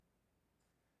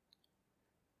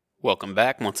Welcome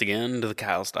back once again to the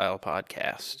Kyle Style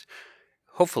Podcast.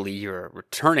 Hopefully you're a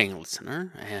returning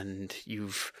listener and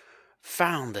you've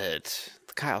found that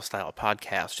the Kyle Style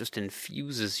Podcast just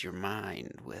infuses your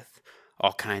mind with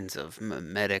all kinds of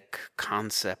mimetic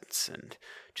concepts and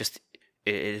just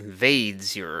it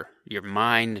invades your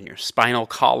mind and your spinal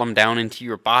column down into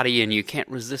your body, and you can't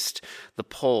resist the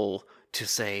pull to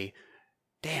say,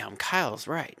 damn, Kyle's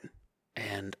right,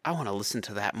 and I want to listen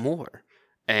to that more.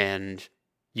 And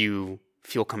you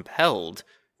feel compelled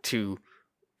to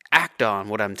act on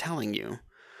what I'm telling you.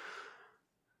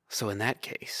 So in that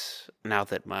case, now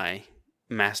that my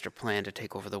master plan to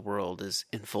take over the world is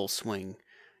in full swing,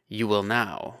 you will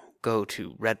now go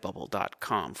to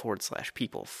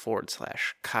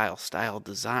redbubble.com/people/Kyle Style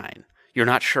Design. You're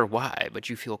not sure why, but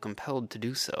you feel compelled to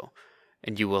do so,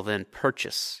 and you will then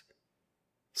purchase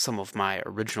some of my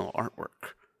original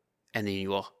artwork, and then you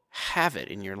will have it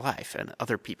in your life, and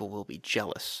other people will be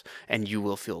jealous, and you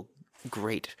will feel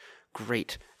great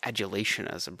adulation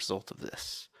as a result of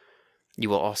this. You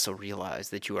will also realize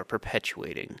that you are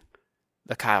perpetuating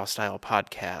the Kyle Style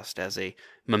Podcast as a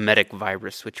mimetic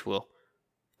virus which will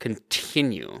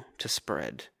continue to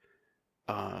spread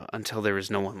until there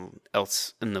is no one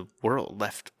else in the world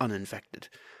left uninfected.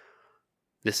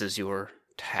 This is your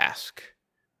task.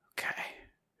 Okay.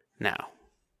 Now,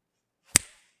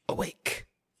 awake.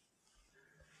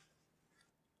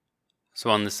 So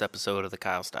on this episode of the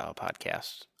Kyle Style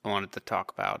Podcast, I wanted to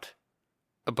talk about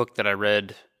a book that I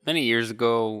read many years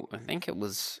ago. I think it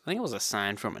was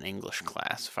assigned from an English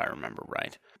class, if I remember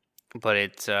right. But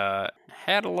it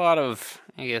had a lot of,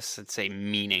 I guess I'd say,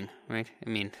 meaning, right? I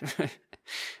mean, it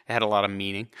had a lot of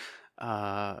meaning.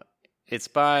 It's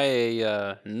by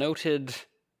a noted,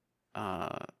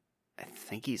 I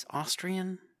think he's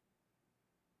Austrian?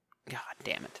 God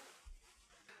damn it.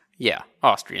 Yeah,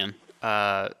 Austrian.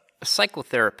 A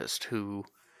psychotherapist who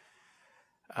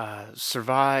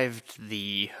survived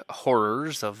the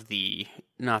horrors of the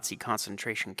Nazi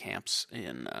concentration camps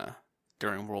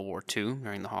during World War II,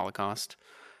 during the Holocaust,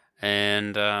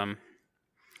 and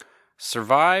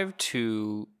survived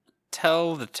to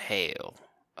tell the tale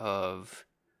of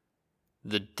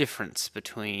the difference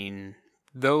between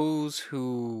those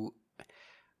who...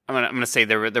 I'm going to say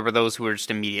there were those who were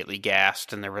just immediately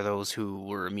gassed, and there were those who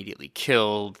were immediately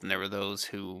killed, and there were those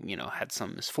who, had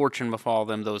some misfortune befall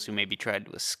them, those who maybe tried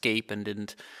to escape and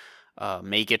didn't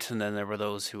make it, and then there were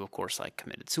those who, of course,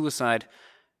 committed suicide.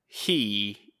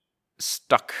 He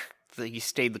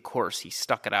stayed the course. He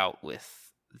stuck it out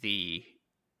with the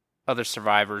other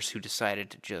survivors who decided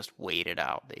to just wait it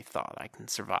out. They thought, I can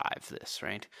survive this,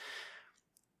 right?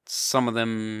 Some of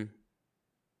them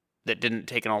that didn't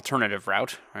take an alternative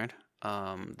route, right?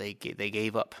 They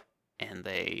gave up, and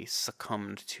they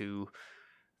succumbed to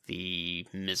the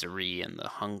misery and the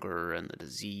hunger and the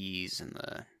disease and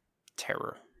the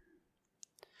terror.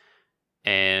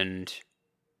 And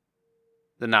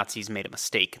the Nazis made a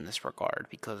mistake in this regard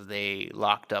because they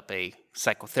locked up a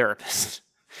psychotherapist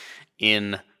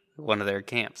in one of their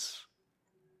camps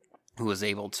who was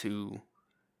able to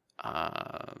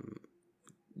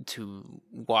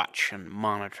watch and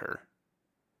monitor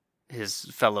his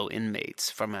fellow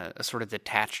inmates from a sort of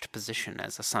detached position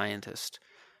as a scientist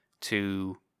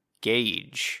to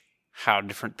gauge how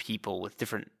different people with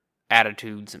different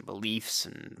attitudes and beliefs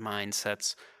and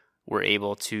mindsets were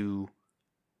able to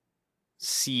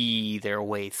see their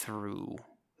way through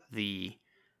the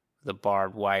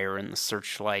barbed wire and the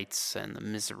searchlights and the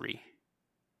misery.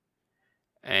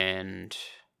 And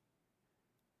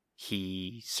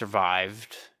he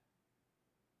survived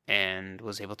and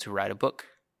was able to write a book.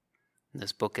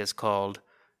 This book is called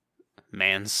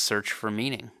Man's Search for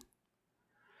Meaning.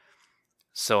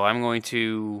 So I'm going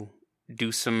to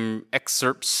do some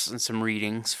excerpts and some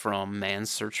readings from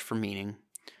Man's Search for Meaning,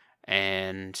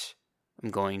 and I'm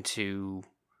going to,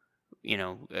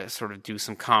 sort of do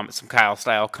some Kyle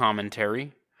style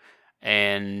commentary.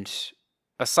 And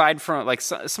aside from,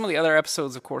 some of the other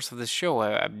episodes, of course, of this show,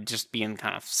 I'm just being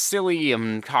kind of silly.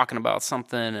 I'm talking about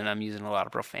something, and I'm using a lot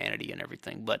of profanity and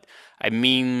everything. But I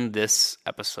mean this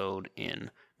episode in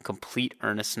complete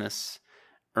earnestness.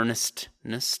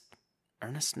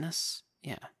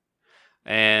 Yeah.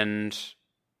 And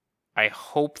I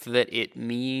hope that it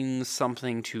means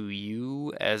something to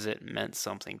you as it meant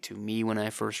something to me when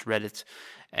I first read it.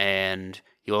 And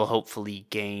you'll hopefully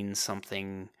gain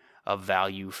something of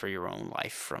value for your own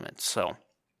life from it. So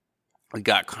we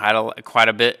got quite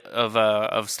a bit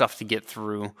of stuff to get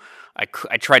through.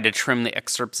 I tried to trim the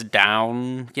excerpts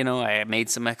down. I made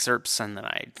some excerpts and then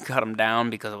I cut them down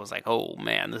because I was like, oh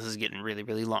man, this is getting really,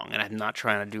 really long. And I'm not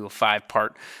trying to do a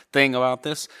 5-part thing about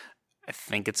this. I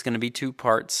think it's going to be 2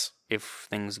 parts if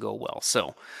things go well.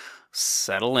 So,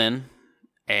 settle in,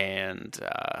 and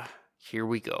here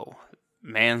we go.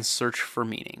 Man's Search for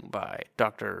Meaning by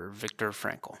Dr. Viktor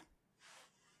Frankl.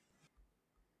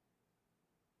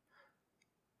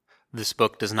 This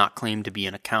book does not claim to be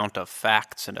an account of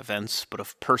facts and events, but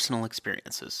of personal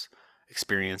experiences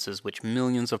which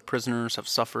millions of prisoners have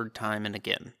suffered time and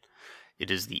again. It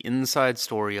is the inside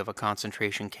story of a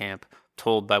concentration camp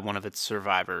told by one of its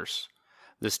survivors.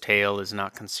 This tale is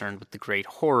not concerned with the great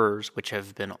horrors which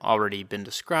have already been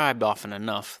described often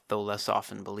enough, though less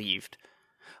often believed,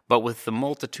 but with the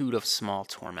multitude of small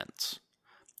torments.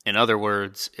 In other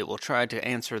words, it will try to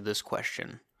answer this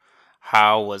question: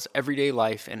 how was everyday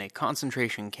life in a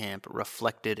concentration camp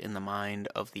reflected in the mind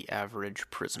of the average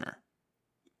prisoner?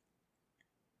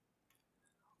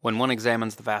 When one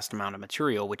examines the vast amount of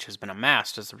material which has been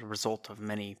amassed as a result of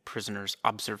many prisoners'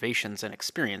 observations and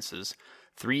experiences,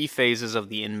 3 phases of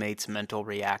the inmate's mental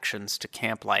reactions to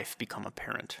camp life become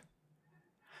apparent.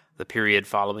 The period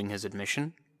following his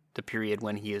admission, the period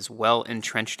when he is well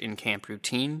entrenched in camp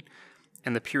routine,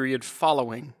 and the period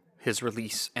following his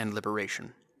release and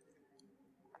liberation.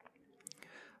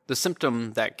 The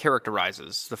symptom that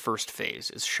characterizes the first phase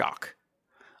is shock.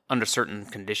 Under certain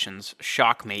conditions,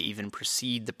 shock may even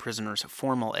precede the prisoner's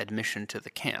formal admission to the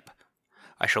camp.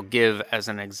 I shall give as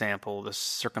an example the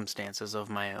circumstances of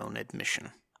my own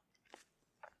admission.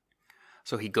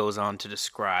 So he goes on to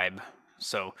describe,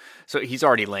 so he's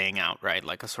already laying out, right,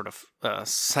 like a sort of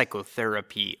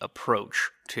psychotherapy approach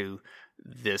to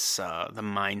this, the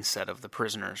mindset of the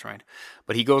prisoners, right?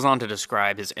 But he goes on to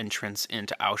describe his entrance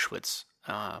into Auschwitz.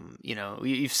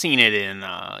 You've seen it in,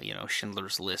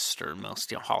 Schindler's List, or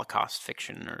most, Holocaust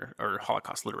fiction or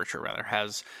Holocaust literature, rather,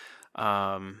 has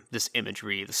this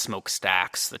imagery: the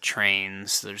smokestacks, the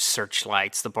trains, the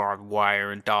searchlights, the barbed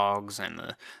wire and dogs, and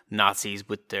the Nazis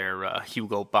with their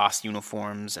Hugo Boss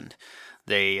uniforms, and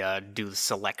they do the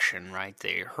selection, right?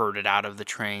 They herd it out of the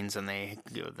trains, and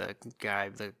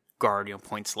the guard,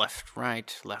 points left,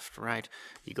 right.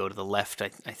 You go to the left, I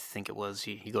think it was.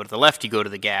 You go to the left, you go to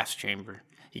the gas chamber.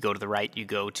 You go to the right, you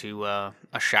go to a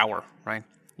shower, right?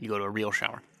 You go to a real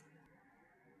shower.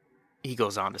 He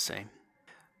goes on to say,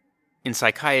 in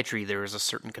psychiatry, there is a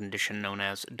certain condition known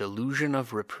as delusion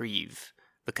of reprieve.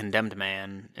 The condemned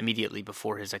man, immediately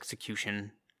before his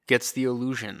execution, gets the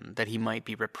illusion that he might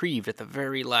be reprieved at the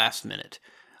very last minute.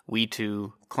 We,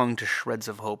 too, clung to shreds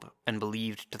of hope and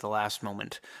believed to the last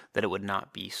moment that it would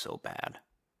not be so bad.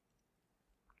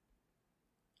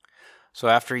 So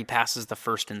after he passes the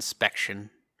first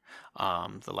inspection,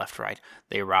 the left-right,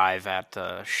 they arrive at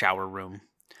the shower room.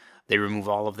 They remove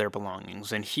all of their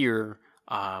belongings. And here,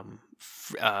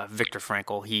 Viktor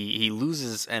Frankl, he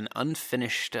loses an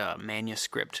unfinished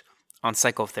manuscript on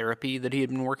psychotherapy that he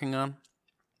had been working on.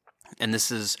 And this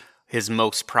is his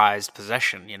most prized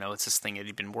possession. It's this thing that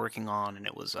he'd been working on, and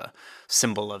it was a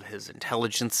symbol of his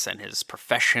intelligence and his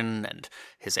profession and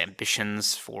his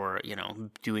ambitions for,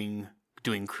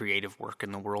 doing creative work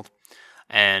in the world.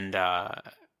 And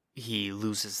he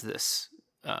loses this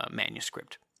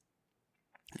manuscript.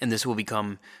 And this will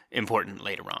become important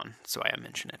later on, so I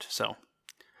mention it. So,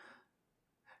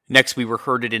 next we were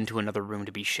herded into another room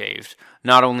to be shaved.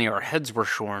 Not only our heads were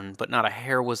shorn, but not a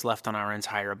hair was left on our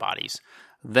entire bodies.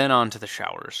 Then on to the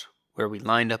showers, where we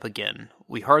lined up again.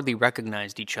 We hardly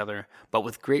recognized each other, but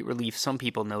with great relief some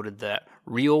people noted that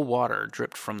real water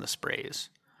dripped from the sprays.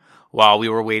 While we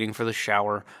were waiting for the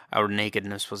shower, our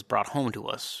nakedness was brought home to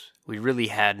us. We really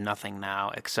had nothing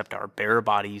now except our bare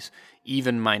bodies,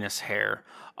 even minus hair.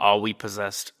 All we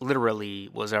possessed, literally,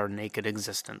 was our naked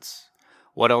existence.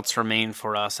 What else remained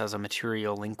for us as a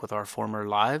material link with our former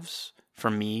lives?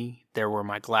 For me, there were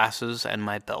my glasses and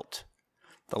my belt.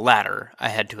 The latter I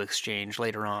had to exchange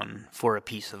later on for a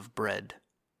piece of bread.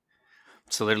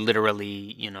 So they're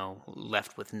literally,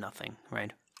 left with nothing,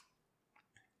 right?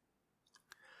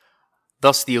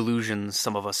 Thus the illusions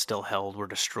some of us still held were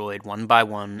destroyed one by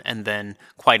one, and then,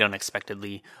 quite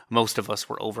unexpectedly, most of us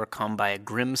were overcome by a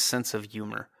grim sense of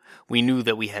humor. We knew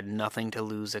that we had nothing to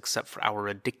lose except for our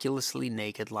ridiculously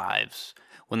naked lives.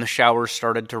 When the showers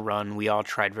started to run, we all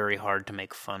tried very hard to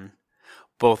make fun,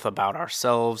 both about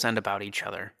ourselves and about each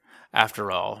other.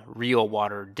 After all, real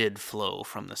water did flow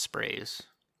from the sprays.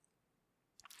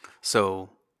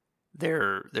 So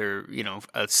they're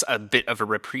a bit of a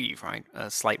reprieve, right? A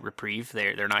slight reprieve.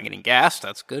 They're not getting gassed.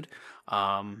 That's good.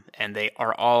 And they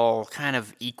are all kind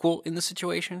of equal in the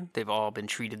situation. They've all been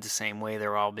treated the same way. They've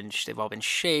all been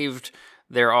shaved.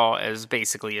 They're all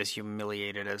basically as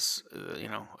humiliated as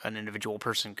an individual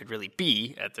person could really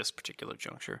be at this particular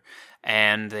juncture,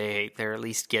 and they're at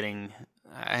least getting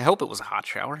I hope it was a hot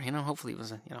shower. Hopefully it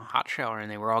was a hot shower, and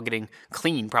they were all getting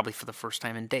clean probably for the first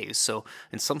time in days. So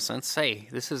in some sense, hey,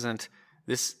 this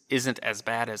isn't as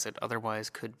bad as it otherwise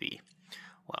could be.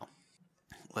 Well,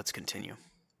 let's continue.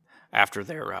 After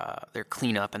their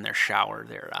cleanup and their shower,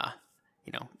 they're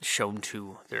shown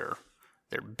to their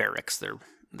barracks, their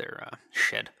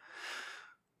shed.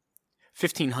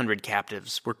 1,500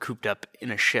 captives were cooped up in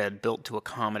a shed built to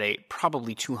accommodate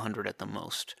probably 200 at the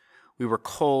most. We were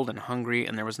cold and hungry,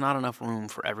 and there was not enough room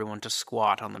for everyone to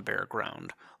squat on the bare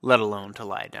ground, let alone to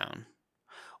lie down.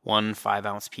 1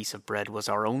 5-ounce piece of bread was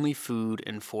our only food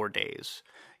in 4 days.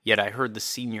 Yet I heard the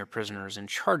senior prisoners in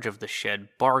charge of the shed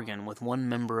bargain with one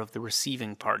member of the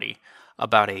receiving party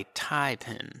about a tie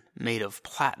pin made of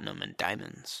platinum and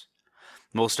diamonds.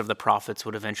 Most of the profits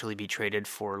would eventually be traded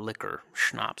for liquor,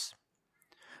 schnapps.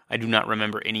 I do not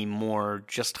remember any more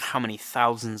just how many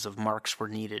thousands of marks were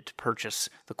needed to purchase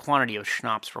the quantity of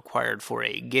schnapps required for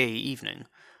a gay evening,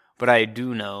 but I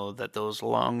do know that those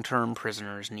long-term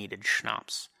prisoners needed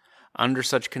schnapps. Under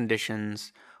such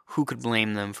conditions, who could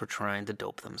blame them for trying to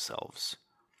dope themselves?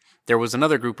 There was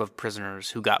another group of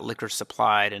prisoners who got liquor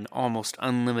supplied in almost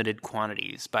unlimited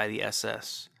quantities by the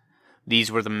SS.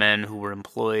 These were the men who were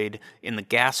employed in the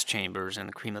gas chambers and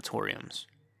the crematoriums,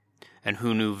 and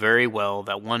who knew very well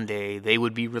that one day they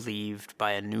would be relieved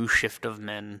by a new shift of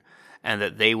men, and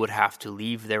that they would have to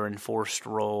leave their enforced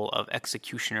role of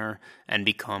executioner and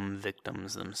become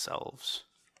victims themselves.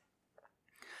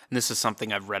 And this is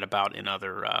something I've read about in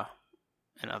other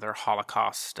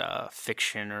Holocaust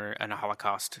fiction or in a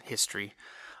Holocaust history,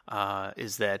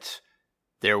 is that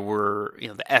there were,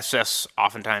 the SS,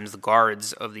 oftentimes the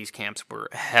guards of these camps were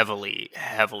heavily,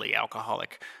 heavily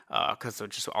alcoholic because of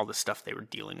just all the stuff they were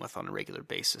dealing with on a regular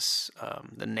basis,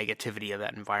 the negativity of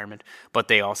that environment. But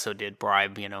they also did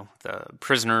bribe, the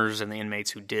prisoners and the inmates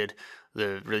who did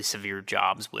the really severe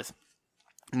jobs with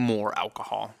more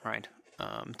alcohol, right,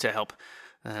 to help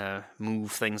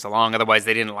move things along. Otherwise,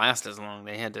 they didn't last as long.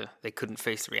 They couldn't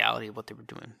face the reality of what they were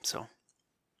doing. So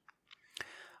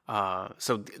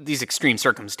these extreme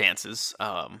circumstances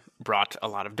brought a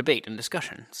lot of debate and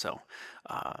discussion. So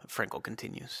Frankel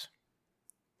continues.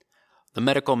 The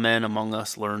medical men among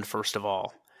us learned first of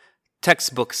all,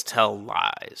 textbooks tell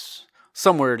lies.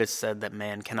 Somewhere it is said that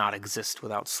man cannot exist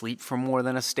without sleep for more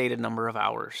than a stated number of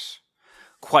hours.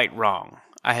 Quite wrong.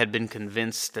 I had been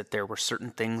convinced that there were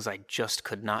certain things I just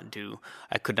could not do.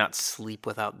 I could not sleep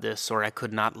without this, or I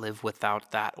could not live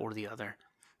without that or the other.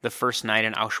 The first night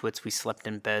in Auschwitz, we slept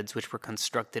in beds which were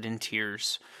constructed in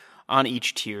tiers. On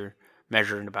each tier,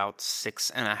 measuring about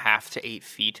 6.5 to 8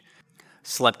 feet,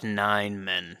 slept 9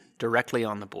 men, directly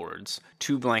on the boards.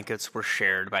 2 blankets were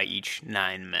shared by each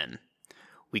 9 men.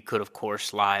 We could, of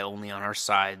course, lie only on our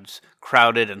sides,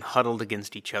 crowded and huddled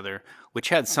against each other, which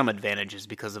had some advantages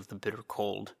because of the bitter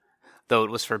cold. Though it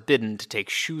was forbidden to take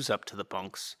shoes up to the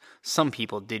bunks, some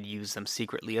people did use them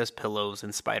secretly as pillows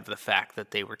in spite of the fact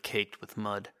that they were caked with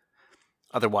mud.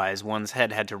 Otherwise, one's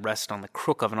head had to rest on the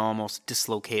crook of an almost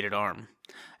dislocated arm.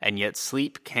 And yet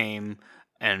sleep came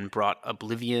and brought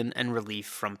oblivion and relief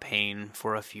from pain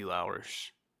for a few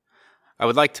hours. I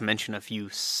would like to mention a few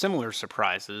similar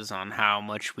surprises on how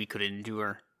much we could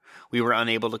endure. We were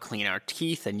unable to clean our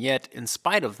teeth, and yet, in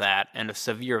spite of that and a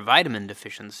severe vitamin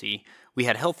deficiency, we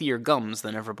had healthier gums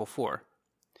than ever before.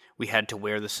 We had to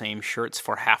wear the same shirts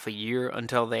for half a year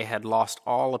until they had lost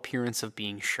all appearance of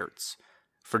being shirts.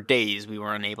 For days we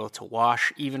were unable to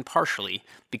wash, even partially,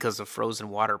 because of frozen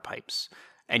water pipes,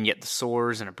 and yet the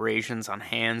sores and abrasions on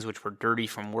hands which were dirty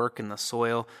from work in the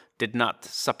soil did not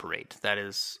suppurate, that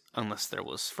is, unless there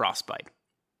was frostbite.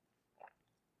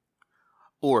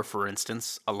 Or, for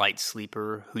instance, a light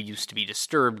sleeper who used to be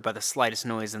disturbed by the slightest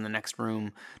noise in the next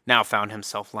room now found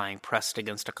himself lying pressed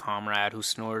against a comrade who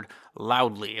snored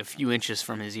loudly a few inches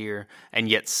from his ear and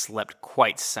yet slept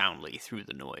quite soundly through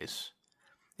the noise.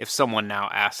 If someone now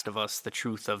asked of us the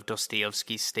truth of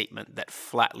Dostoevsky's statement that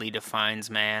flatly defines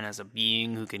man as a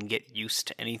being who can get used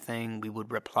to anything, we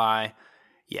would reply,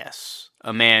 yes,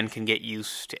 a man can get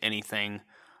used to anything,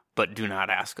 but do not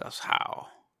ask us how.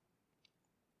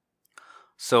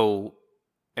 So,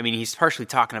 he's partially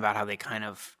talking about how they kind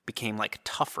of became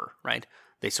tougher, right?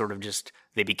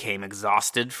 They became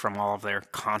exhausted from all of their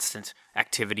constant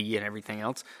activity and everything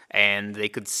else, and they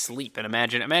could sleep. And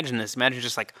imagine this,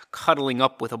 just cuddling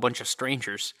up with a bunch of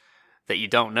strangers that you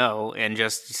don't know and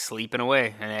just sleeping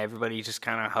away, and everybody just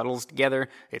kind of huddles together.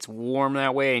 It's warm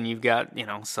that way, and you've got,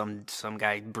 some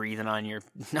guy breathing on your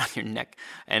neck.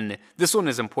 And this one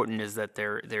is important, is that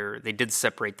they did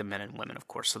separate the men and women, of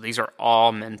course. So these are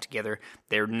all men together.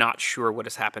 They're not sure what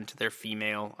has happened to their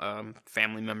female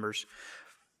family members.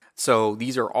 So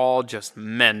these are all just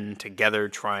men together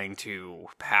trying to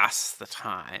pass the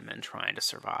time and trying to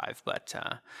survive. But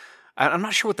I'm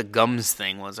not sure what the gums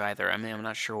thing was either. I mean, I'm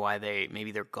not sure why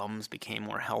maybe their gums became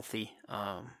more healthy.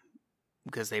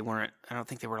 Because I don't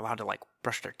think they were allowed to like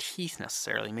brush their teeth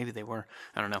necessarily. Maybe they were,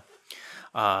 I don't know.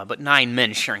 But 9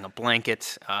 men sharing a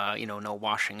blanket, no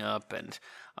washing up, and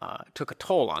took a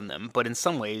toll on them. But in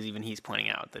some ways, even he's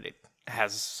pointing out that it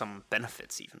has some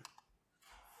benefits even.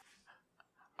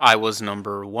 I was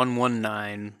number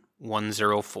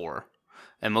 119104,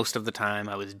 and most of the time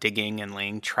I was digging and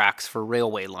laying tracks for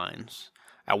railway lines.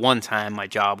 At one time, my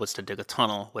job was to dig a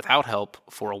tunnel without help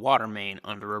for a water main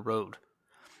under a road.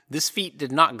 This feat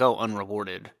did not go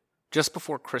unrewarded. Just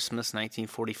before Christmas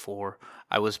 1944,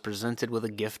 I was presented with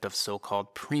a gift of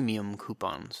so-called premium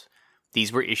coupons.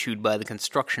 These were issued by the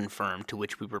construction firm to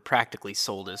which we were practically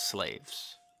sold as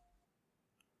slaves.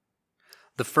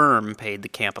 The firm paid the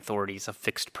camp authorities a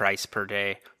fixed price per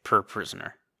day per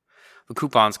prisoner. The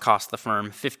coupons cost the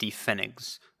firm 50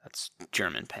 pfennigs, that's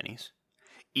German pennies,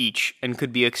 each, and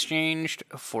could be exchanged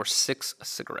for 6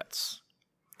 cigarettes.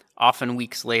 Often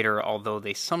weeks later, although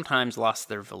they sometimes lost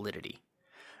their validity,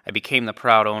 I became the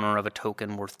proud owner of a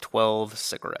token worth 12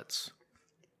 cigarettes.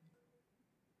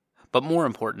 But more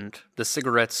important, the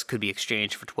cigarettes could be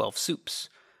exchanged for 12 soups,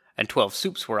 and 12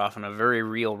 soups were often a very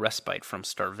real respite from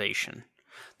starvation.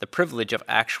 The privilege of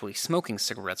actually smoking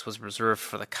cigarettes was reserved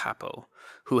for the capo,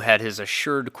 who had his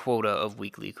assured quota of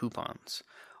weekly coupons,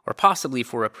 or possibly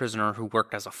for a prisoner who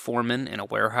worked as a foreman in a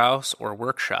warehouse or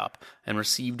workshop and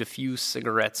received a few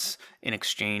cigarettes in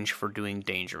exchange for doing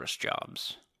dangerous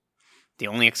jobs. The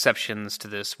only exceptions to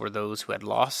this were those who had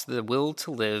lost the will to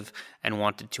live and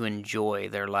wanted to enjoy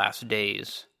their last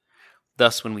days.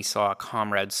 Thus, when we saw a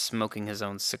comrade smoking his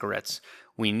own cigarettes,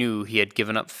 we knew he had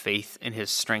given up faith in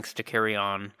his strength to carry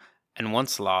on, and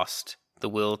once lost, the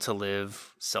will to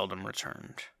live seldom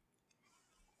returned.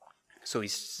 So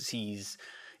he's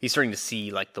starting to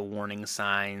see like the warning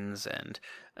signs and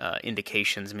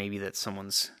indications maybe that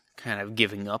someone's kind of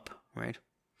giving up, right?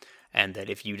 And that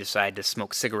if you decide to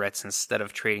smoke cigarettes instead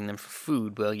of trading them for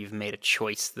food, well, you've made a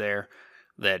choice there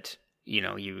that,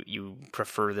 you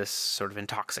prefer this sort of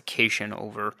intoxication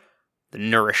over the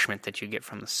nourishment that you get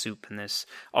from the soup. And this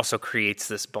also creates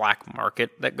this black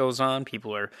market that goes on.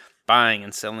 People are buying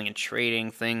and selling and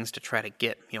trading things to try to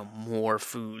get, more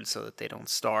food so that they don't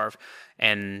starve.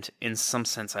 And in some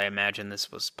sense, I imagine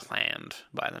this was planned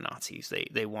by the Nazis.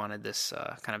 They wanted this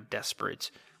kind of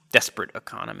desperate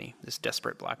economy, this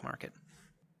desperate black market.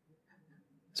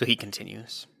 So he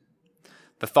continues.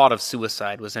 The thought of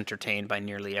suicide was entertained by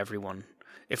nearly everyone.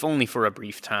 If only for a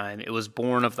brief time, it was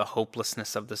born of the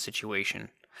hopelessness of the situation,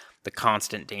 the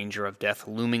constant danger of death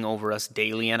looming over us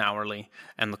daily and hourly,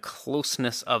 and the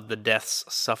closeness of the deaths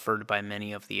suffered by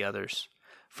many of the others.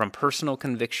 From personal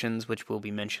convictions, which will be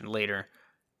mentioned later,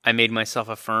 I made myself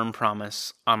a firm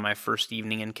promise on my first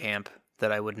evening in camp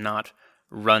that I would not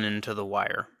run into the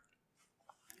wire.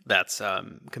 That's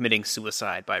committing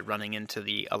suicide by running into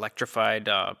the electrified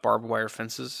barbed wire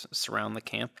fences surround the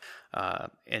camp.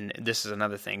 And this is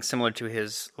another thing, similar to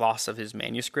his loss of his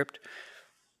manuscript,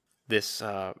 this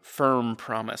firm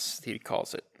promise, he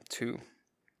calls it, to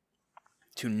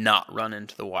not run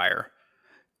into the wire,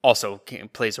 also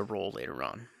plays a role later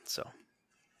on. So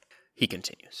he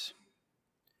continues.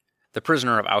 The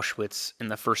prisoner of Auschwitz, in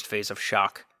the first phase of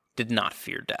shock, did not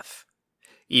fear death.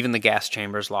 Even the gas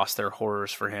chambers lost their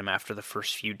horrors for him after the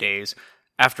first few days.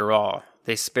 After all,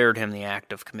 they spared him the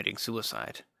act of committing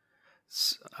suicide.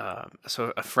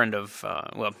 So a friend of,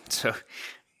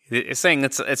 it's saying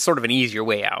it's sort of an easier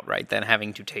way out, right, than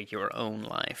having to take your own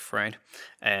life, right?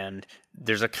 And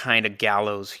there's a kind of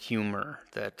gallows humor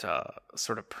that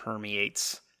sort of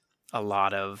permeates a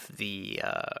lot of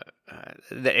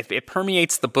it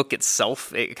permeates the book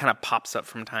itself. It kind of pops up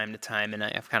from time to time, and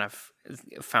I've kind of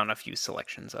found a few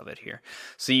selections of it here.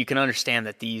 So you can understand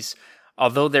that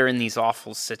although they're in these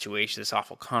awful situations, this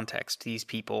awful context, these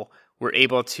people were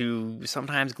able to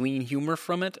sometimes glean humor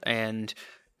from it, and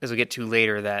as we get to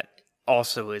later, that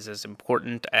also is as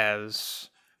important as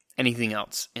anything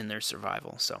else in their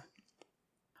survival. So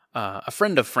a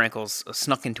friend of Frankel's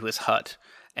snuck into his hut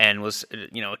and was,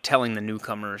 telling the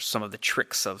newcomers some of the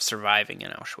tricks of surviving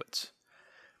in Auschwitz.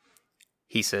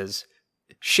 He says,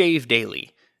 "Shave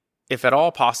daily, if at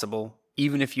all possible,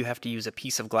 even if you have to use a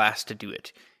piece of glass to do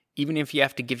it, even if you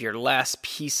have to give your last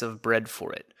piece of bread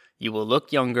for it. You will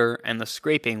look younger, and the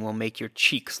scraping will make your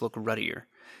cheeks look ruddier.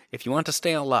 If you want to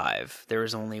stay alive, there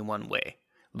is only one way.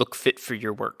 Look fit for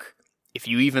your work. If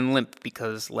you even limp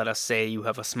because, let us say, you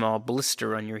have a small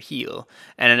blister on your heel,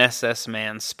 and an SS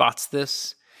man spots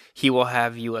this, He will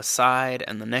have you aside,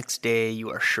 and the next day you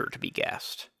are sure to be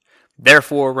gassed.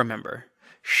 Therefore, remember,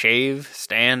 shave,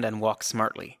 stand, and walk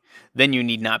smartly. Then you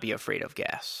need not be afraid of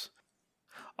gas.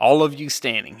 All of you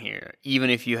standing here, even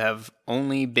if you have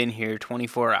only been here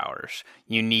 24 hours,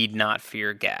 you need not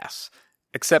fear gas.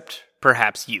 Except,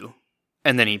 perhaps, you.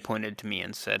 And then he pointed to me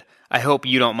and said, I hope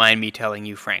you don't mind me telling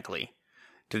you frankly.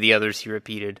 To the others he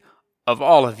repeated, of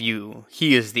all of you,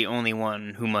 he is the only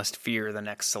one who must fear the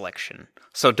next selection.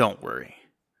 So don't worry.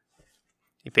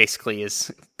 He basically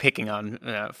is picking on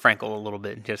Frankel a little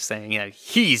bit and just saying, yeah,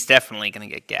 he's definitely going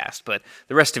to get gassed, but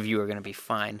the rest of you are going to be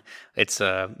fine. It's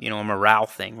a morale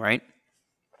thing, right?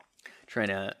 Trying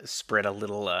to spread a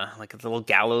little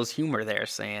gallows humor there,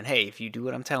 saying, hey, if you do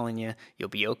what I'm telling you, you'll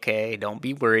be okay. Don't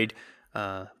be worried.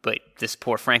 But this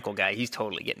poor Frankel guy, he's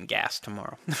totally getting gassed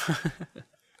tomorrow.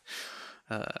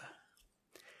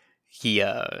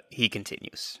 He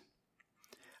continues.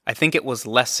 I think it was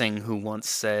Lessing who once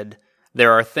said,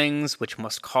 there are things which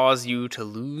must cause you to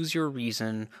lose your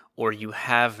reason, or you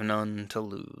have none to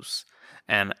lose.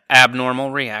 An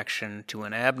abnormal reaction to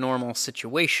an abnormal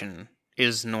situation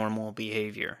is normal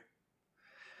behavior.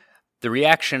 The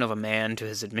reaction of a man to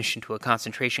his admission to a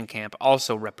concentration camp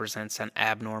also represents an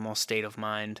abnormal state of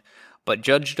mind, but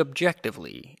judged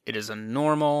objectively, it is a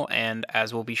normal and,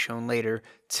 as will be shown later,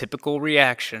 typical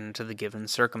reaction to the given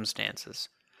circumstances.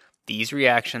 These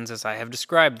reactions, as I have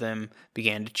described them,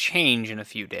 began to change in a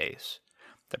few days.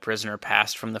 The prisoner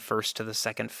passed from the first to the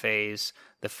second phase,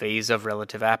 the phase of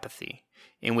relative apathy,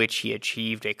 in which he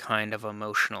achieved a kind of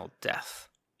emotional death.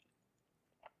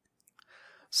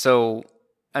 So,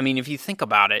 I mean, if you think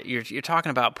about it, you're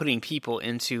talking about putting people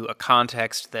into a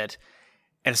context that,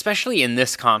 and especially in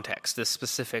this context, this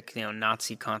specific,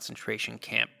 Nazi concentration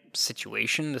camp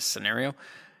situation, this scenario,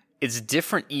 it's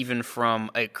different even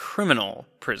from a criminal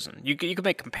prison. You could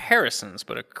make comparisons,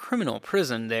 but a criminal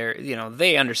prison,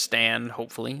 they understand,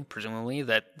 hopefully, presumably,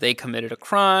 that they committed a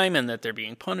crime and that they're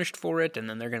being punished for it, and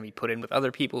then they're going to be put in with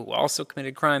other people who also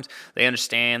committed crimes. They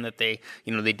understand that they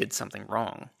did something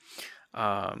wrong.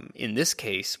 In this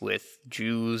case, with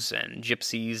Jews and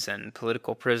gypsies and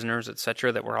political prisoners,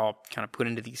 etc., that were all kind of put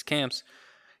into these camps,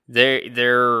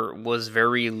 there was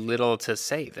very little to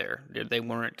say there. They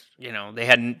weren't, they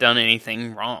hadn't done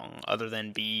anything wrong other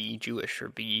than be Jewish or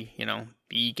be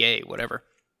gay, whatever.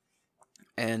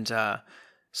 And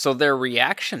so their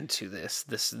reaction to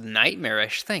this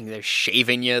nightmarish thing, they're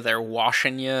shaving you, they're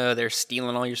washing you, they're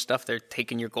stealing all your stuff, they're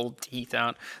taking your gold teeth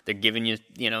out, they're giving you,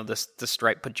 the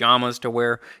striped pajamas to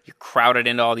wear, you're crowded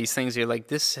into all these things, you're like,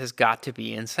 this has got to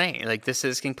be insane. Like, this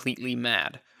is completely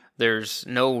mad. There's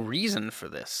no reason for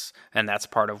this, and that's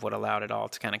part of what allowed it all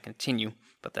to kind of continue.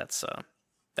 But that's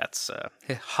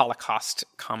Holocaust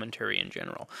commentary in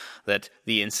general, that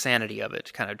the insanity of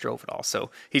it kind of drove it all.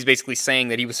 So he's basically saying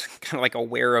that he was kind of like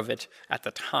aware of it at the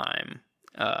time,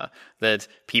 that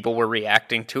people were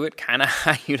reacting to it kind of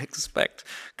how you'd expect,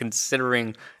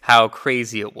 considering how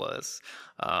crazy it was.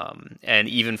 And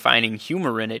even finding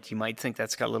humor in it, you might think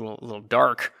that's got a little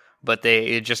dark. But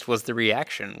it just was the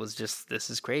reaction, was just, this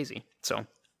is crazy. So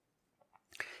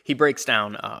he breaks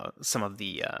down some of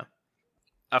the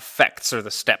effects or the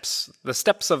steps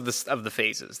of the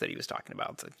phases that he was talking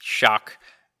about, the shock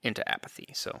into apathy.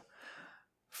 So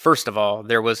first of all,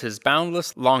 there was his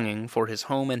boundless longing for his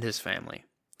home and his family.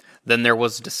 Then there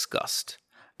was disgust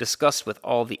with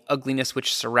all the ugliness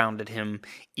which surrounded him,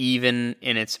 even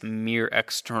in its mere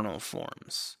external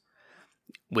forms,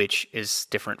 which is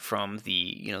different from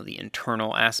the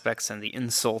internal aspects and the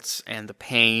insults and the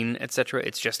pain, etc.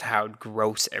 It's just how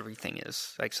gross everything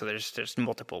is. So there's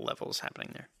multiple levels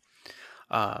happening there.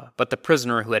 But the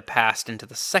prisoner who had passed into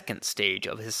the second stage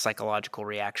of his psychological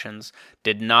reactions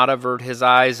did not avert his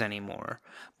eyes anymore.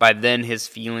 By then his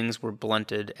feelings were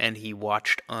blunted, and he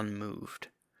watched unmoved.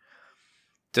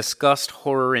 Disgust,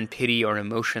 horror, and pity are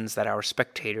emotions that our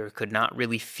spectator could not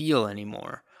really feel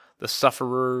anymore. The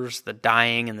sufferers, the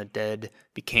dying, and the dead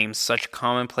became such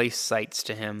commonplace sights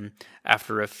to him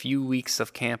after a few weeks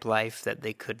of camp life that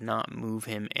they could not move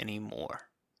him any more.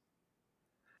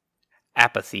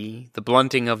 Apathy, the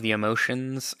blunting of the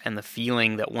emotions, and the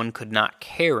feeling that one could not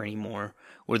care anymore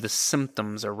were the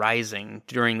symptoms arising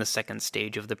during the second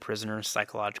stage of the prisoner's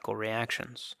psychological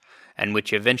reactions, and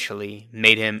which eventually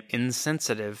made him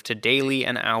insensitive to daily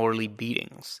and hourly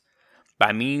beatings.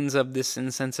 By means of this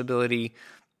insensibility,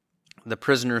 the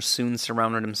prisoner soon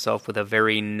surrounded himself with a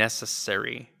very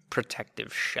necessary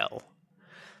protective shell.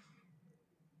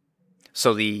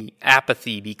 So the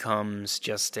apathy becomes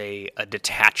just a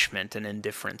detachment and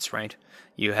indifference, right?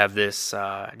 You have this,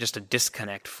 just a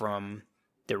disconnect from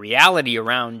the reality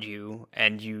around you,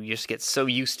 and you just get so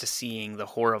used to seeing the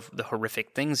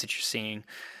horrific things that you're seeing,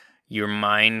 your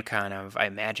mind kind of, I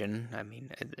imagine, I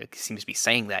mean, it seems to be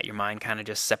saying that, your mind kind of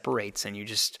just separates, and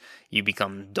you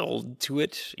become dulled to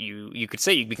it. You could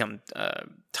say you become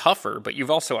tougher, but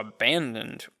you've also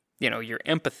abandoned, your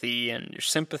empathy and your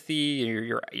sympathy,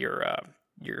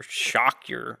 your shock,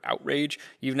 your outrage.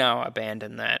 You've now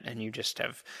abandoned that, and you just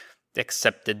have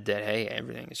accepted that, hey,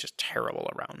 everything is just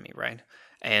terrible around me, right?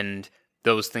 And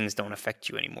those things don't affect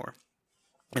you anymore.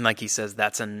 And like he says,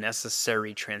 that's a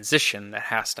necessary transition that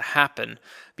has to happen,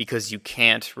 because you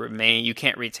can't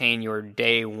retain your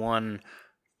day one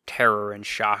terror and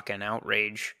shock and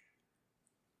outrage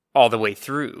all the way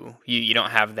through. You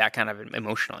don't have that kind of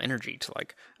emotional energy to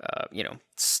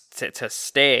to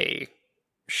stay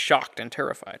shocked and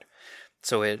terrified.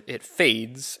 So it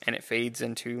fades, and it fades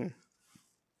into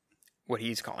what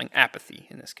he's calling apathy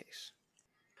in this case.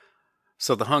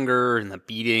 So the hunger and the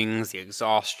beatings, the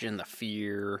exhaustion, the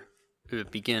fear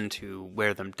begin to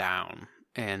wear them down,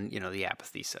 and, the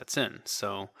apathy sets in.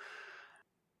 So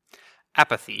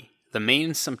apathy, the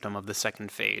main symptom of the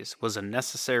second phase, was a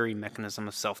necessary mechanism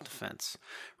of self-defense.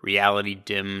 Reality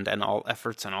dimmed, and all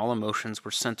efforts and all emotions were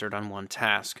centered on one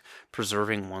task,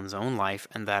 preserving one's own life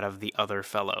and that of the other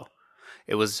fellow.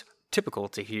 It was typical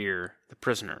to hear the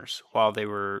prisoners, while they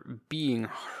were being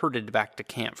herded back to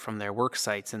camp from their work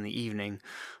sites in the evening,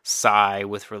 sigh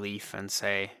with relief and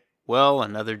say, "Well,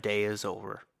 another day is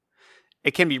over."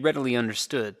 It can be readily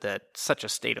understood that such a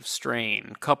state of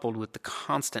strain, coupled with the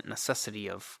constant necessity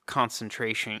of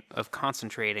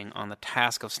concentrating on the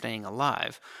task of staying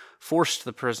alive, forced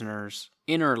the prisoner's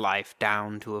inner life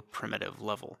down to a primitive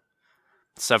level.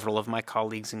 Several of my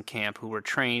colleagues in camp who were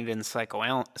trained in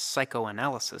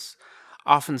psychoanalysis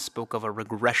often spoke of a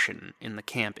regression in the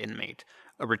camp inmate,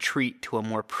 a retreat to a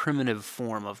more primitive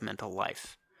form of mental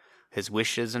life. His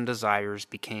wishes and desires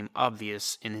became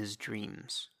obvious in his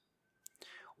dreams.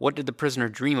 What did the prisoner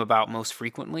dream about most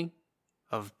frequently?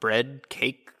 Of bread,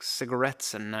 cake,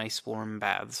 cigarettes, and nice warm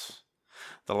baths.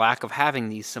 The lack of having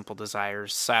these simple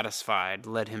desires satisfied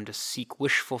led him to seek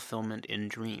wish fulfillment in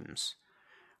dreams.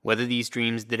 Whether these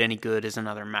dreams did any good is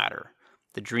another matter.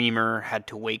 The dreamer had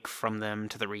to wake from them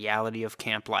to the reality of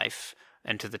camp life,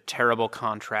 and to the terrible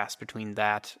contrast between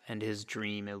that and his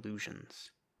dream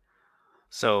illusions.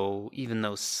 So even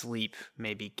though sleep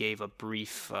maybe gave a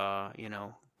brief,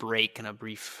 break and a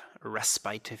brief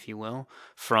respite, if you will,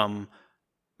 from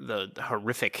the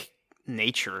horrific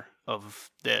nature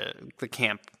of the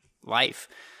camp life,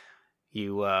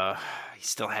 you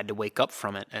still had to wake up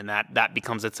from it, and that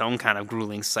becomes its own kind of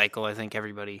grueling cycle. I think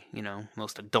everybody,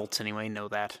 most adults anyway, know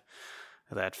that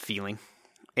feeling.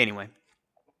 Anyway,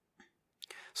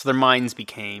 so their minds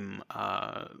became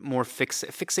more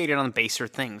fixated on baser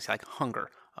things like hunger,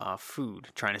 food,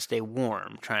 trying to stay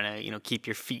warm, trying to keep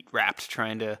your feet wrapped,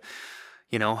 trying to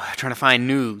find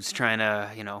news, trying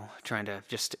to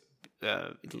just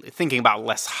thinking about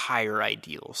less higher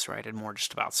ideals, right, and more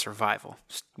just about survival,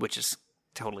 which is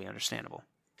totally understandable.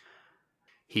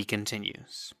 He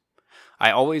continues, "I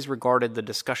always regarded the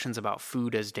discussions about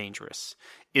food as dangerous.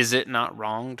 Is it not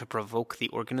wrong to provoke the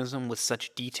organism with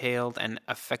such detailed and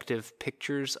effective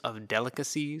pictures of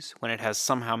delicacies when it has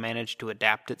somehow managed to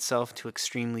adapt itself to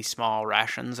extremely small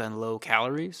rations and low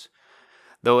calories?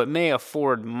 Though it may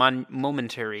afford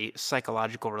momentary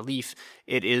psychological relief,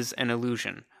 it is an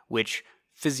illusion, which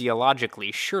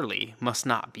physiologically surely must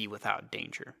not be without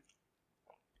danger."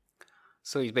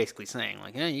 So he's basically saying,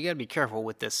 you got to be careful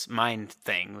with this mind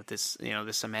thing, with this,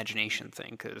 this imagination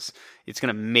thing, because it's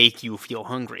going to make you feel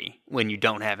hungry when you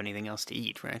don't have anything else to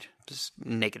eat, right? Just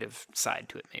negative side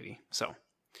to it, maybe. So,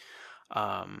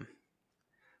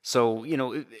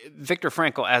 Viktor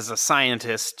Frankl, as a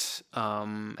scientist,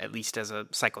 at least as a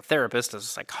psychotherapist, as a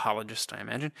psychologist, I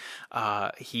imagine,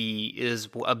 he is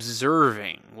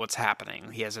observing what's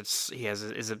happening. He has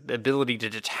his ability to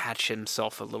detach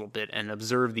himself a little bit and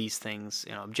observe these things,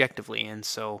 objectively. And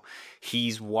so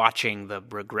he's watching the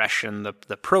progression, the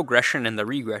progression and the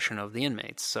regression of the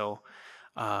inmates. So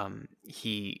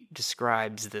he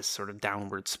describes this sort of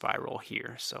downward spiral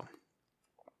here. So,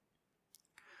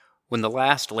 when the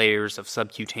last layers of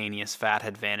subcutaneous fat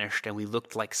had vanished and we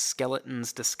looked like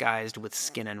skeletons disguised with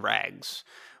skin and rags,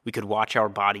 we could watch our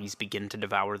bodies begin to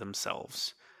devour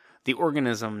themselves. The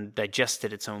organism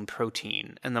digested its own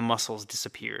protein, and the muscles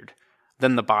disappeared.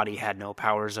 Then the body had no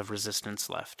powers of resistance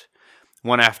left.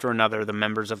 One after another, the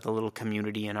members of the little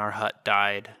community in our hut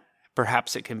died.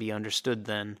 Perhaps it can be understood,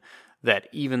 then, that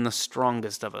even the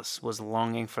strongest of us was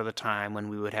longing for the time when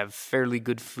we would have fairly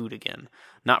good food again,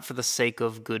 not for the sake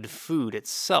of good food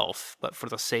itself, but for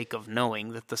the sake of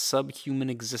knowing that the subhuman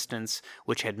existence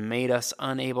which had made us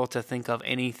unable to think of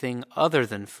anything other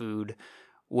than food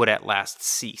would at last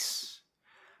cease.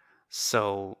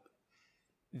 So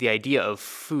the idea of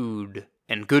food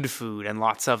and good food and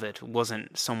lots of it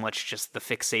wasn't so much just the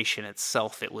fixation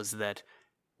itself. It was that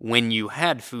when you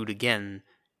had food again,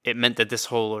 it meant that this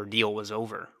whole ordeal was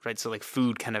over, right? So like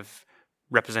food kind of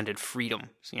represented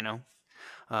freedom,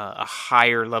 a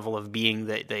higher level of being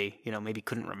that they, maybe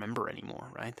couldn't remember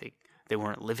anymore, right? They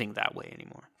weren't living that way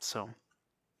anymore. So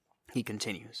he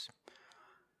continues.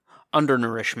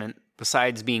 Undernourishment,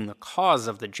 besides being the cause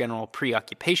of the general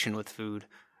preoccupation with food,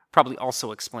 probably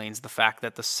also explains the fact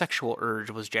that the sexual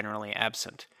urge was generally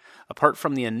absent. Apart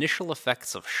from the initial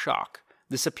effects of shock,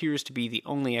 this appears to be the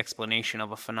only explanation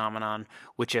of a phenomenon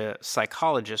which a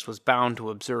psychologist was bound to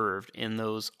observe in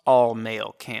those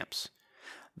all-male camps.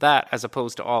 That, as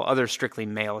opposed to all other strictly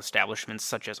male establishments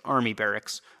such as army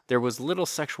barracks, there was little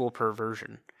sexual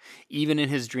perversion. Even in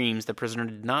his dreams, the prisoner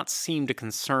did not seem to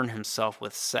concern himself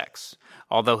with sex,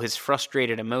 although his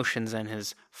frustrated emotions and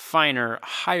his finer,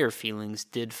 higher feelings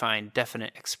did find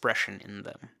definite expression in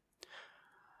them.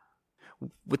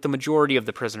 With the majority of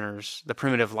the prisoners, the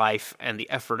primitive life and the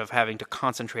effort of having to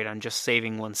concentrate on just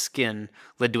saving one's skin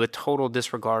led to a total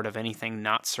disregard of anything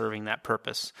not serving that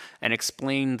purpose, and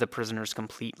explained the prisoner's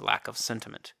complete lack of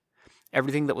sentiment.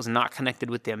 Everything that was not connected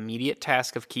with the immediate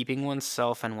task of keeping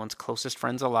oneself and one's closest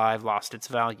friends alive lost its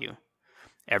value.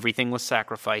 Everything was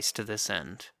sacrificed to this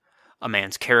end. A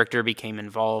man's character became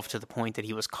involved to the point that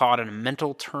he was caught in a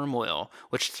mental turmoil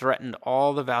which threatened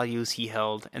all the values he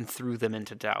held and threw them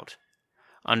into doubt.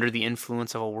 Under the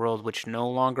influence of a world which no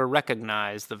longer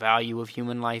recognized the value of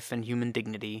human life and human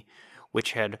dignity,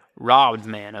 which had robbed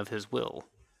man of his will,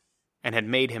 and had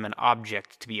made him an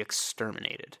object to be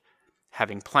exterminated,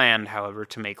 having planned, however,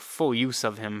 to make full use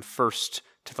of him first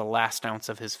to the last ounce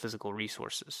of his physical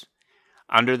resources.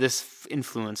 Under this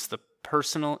influence, the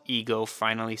personal ego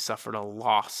finally suffered a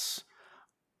loss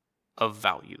of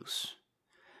values.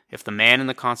 If the man in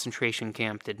the concentration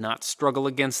camp did not struggle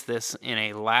against this in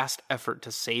a last effort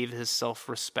to save his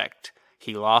self-respect,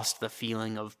 he lost the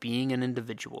feeling of being an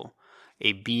individual,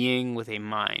 a being with a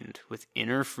mind, with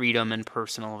inner freedom and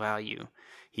personal value.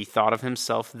 He thought of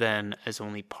himself then as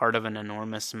only part of an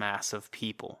enormous mass of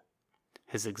people.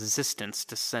 His existence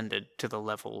descended to the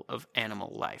level of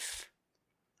animal life.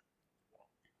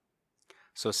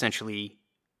 So essentially,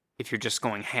 if you're just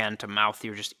going hand to mouth,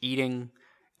 you're just eating,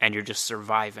 and you're just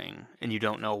surviving, and you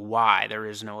don't know why, there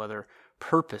is no other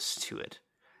purpose to it,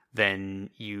 then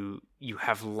you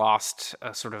have lost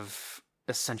a sort of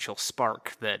essential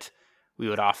spark that we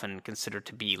would often consider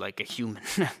to be like a human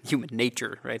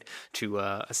nature, right? To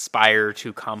aspire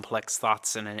to complex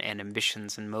thoughts and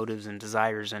ambitions and motives and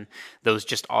desires, and those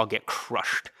just all get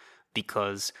crushed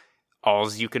because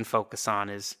all you can focus on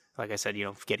is, like I said,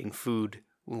 getting food,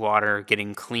 water,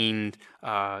 getting cleaned,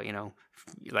 I've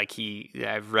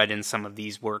read in some of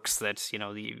these works that,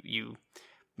 you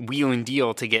wheel and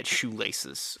deal to get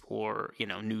shoelaces or,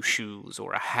 new shoes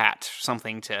or a hat,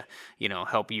 something to,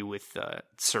 help you with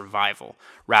survival,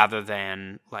 rather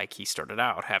than, like he started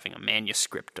out, having a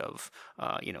manuscript of,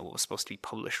 what was supposed to be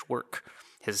published work.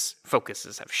 His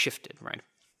focuses have shifted, right?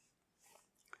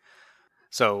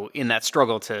 So in that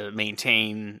struggle to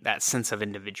maintain that sense of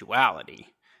individuality,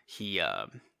 he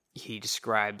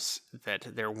describes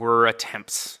that there were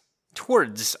attempts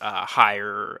towards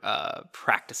higher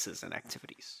practices and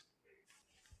activities.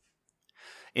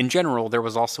 In general, there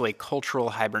was also a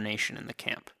cultural hibernation in the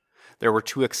camp. There were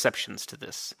two exceptions to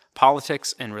this: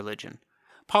 politics and religion.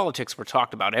 Politics were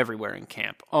talked about everywhere in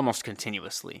camp, almost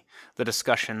continuously. The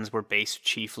discussions were based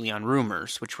chiefly on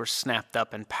rumors, which were snapped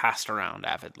up and passed around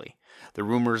avidly. The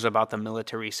rumors about the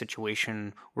military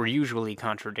situation were usually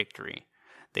contradictory.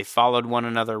 They followed one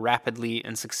another rapidly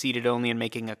and succeeded only in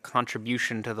making a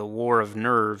contribution to the war of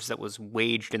nerves that was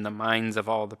waged in the minds of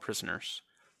all the prisoners.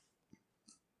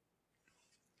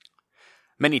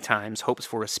 Many times, hopes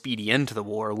for a speedy end to the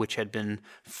war, which had been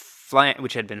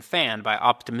fanned by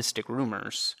optimistic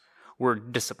rumors, were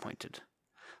disappointed.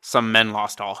 Some men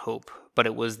lost all hope, but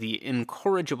it was the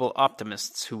incorrigible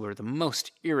optimists who were the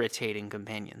most irritating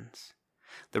companions.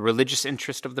 The religious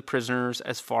interest of the prisoners,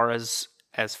 as far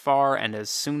and as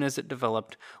soon as it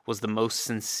developed, was the most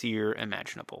sincere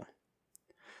imaginable.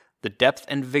 The depth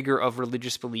and vigor of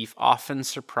religious belief often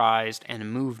surprised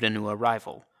and moved a new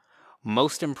arrival.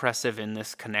 Most impressive in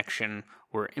this connection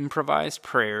were improvised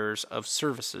prayers of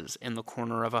services in the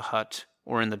corner of a hut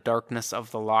or in the darkness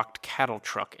of the locked cattle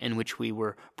truck in which we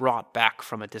were brought back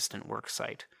from a distant work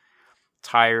site,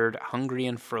 tired, hungry,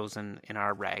 and frozen in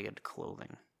our ragged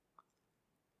clothing.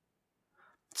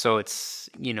 So it's,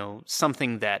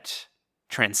 something that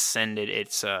transcended.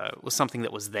 It was something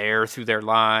that was there through their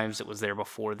lives. It was there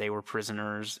before they were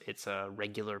prisoners. It's a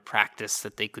regular practice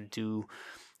that they could do,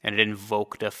 and it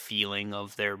invoked a feeling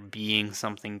of there being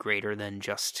something greater than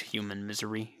just human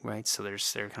misery, right? So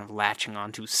they're kind of latching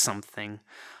onto something,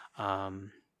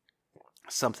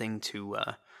 something to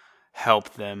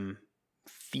help them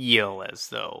feel as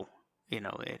though,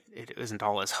 it isn't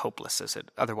all as hopeless as it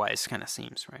otherwise kind of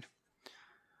seems, right?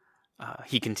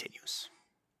 He continues.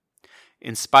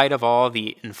 In spite of all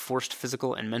the enforced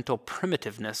physical and mental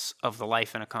primitiveness of the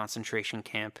life in a concentration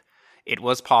camp, it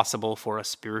was possible for a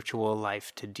spiritual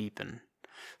life to deepen.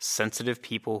 Sensitive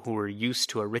people who were used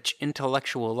to a rich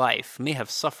intellectual life may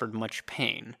have suffered much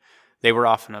pain. They were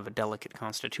often of a delicate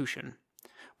constitution.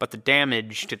 But the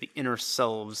damage to the inner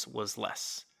selves was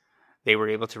less. They were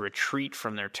able to retreat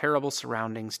from their terrible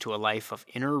surroundings to a life of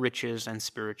inner riches and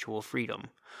spiritual freedom.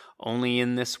 Only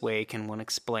in this way can one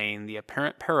explain the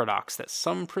apparent paradox that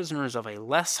some prisoners of a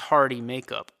less hardy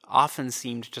makeup often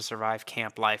seemed to survive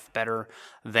camp life better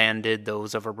than did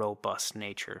those of a robust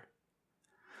nature.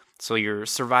 So your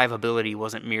survivability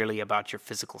wasn't merely about your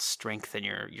physical strength and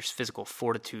your physical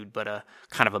fortitude, but a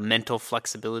kind of a mental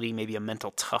flexibility, maybe a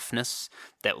mental toughness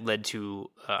that led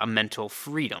to a mental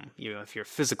freedom. If your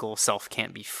physical self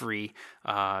can't be free,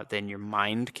 then your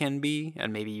mind can be,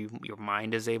 and maybe your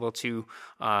mind is able to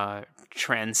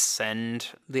transcend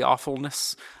the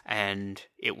awfulness. And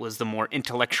it was the more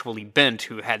intellectually bent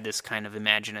who had this kind of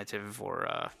imaginative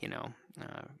or,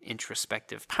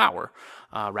 introspective power,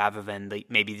 rather than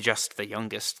maybe just the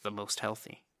youngest, the most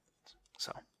healthy.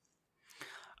 So,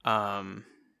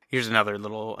 here's another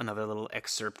little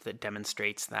excerpt that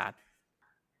demonstrates that.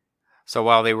 So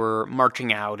while they were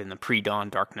marching out in the pre-dawn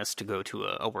darkness to go to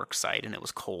a work site, and it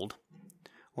was cold,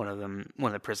 one of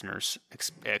the prisoners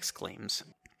exclaims,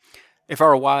 "If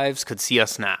our wives could see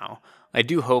us now, I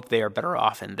do hope they are better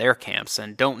off in their camps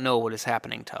and don't know what is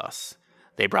happening to us."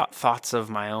 They brought thoughts of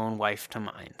my own wife to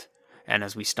mind, and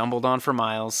as we stumbled on for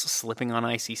miles, slipping on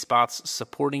icy spots,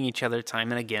 supporting each other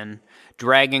time and again,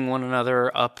 dragging one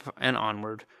another up and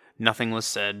onward, nothing was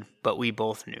said, but we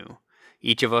both knew.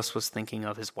 Each of us was thinking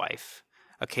of his wife.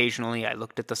 Occasionally I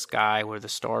looked at the sky where the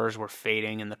stars were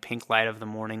fading and the pink light of the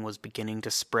morning was beginning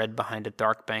to spread behind a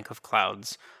dark bank of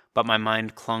clouds, but my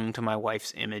mind clung to my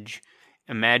wife's image,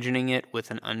 imagining it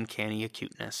with an uncanny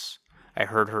acuteness. I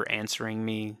heard her answering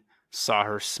me, saw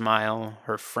her smile,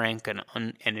 her frank and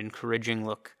encouraging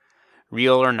look.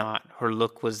 Real or not, her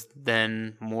look was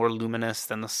then more luminous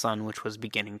than the sun which was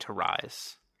beginning to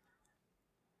rise.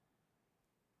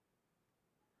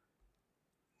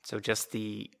 So just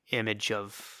the image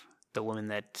of the woman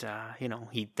that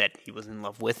he was in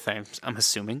love with, I'm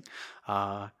assuming,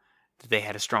 that they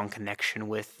had a strong connection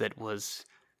with, that was,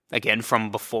 again, from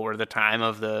before the time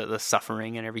of the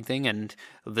suffering and everything, and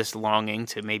this longing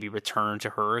to maybe return to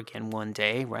her again one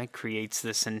day, right, creates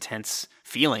this intense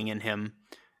feeling in him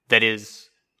that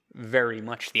is very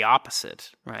much the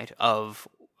opposite, right, of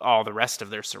all the rest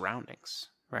of their surroundings,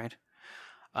 right?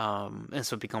 And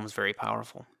so it becomes very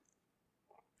powerful.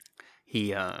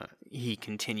 He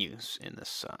continues in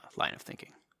this line of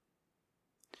thinking.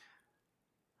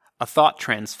 A thought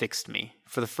transfixed me.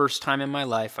 For the first time in my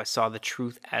life, I saw the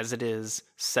truth as it is,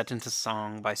 set into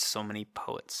song by so many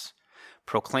poets,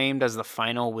 proclaimed as the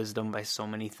final wisdom by so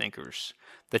many thinkers,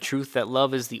 the truth that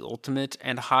love is the ultimate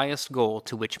and highest goal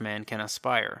to which man can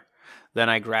aspire. Then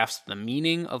I grasped the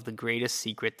meaning of the greatest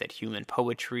secret that human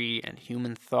poetry and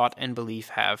human thought and belief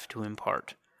have to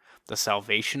impart. The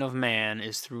salvation of man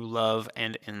is through love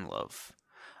and in love.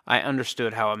 I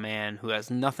understood how a man who has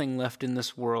nothing left in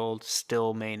this world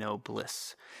still may know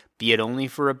bliss, be it only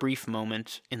for a brief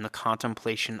moment, in the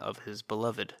contemplation of his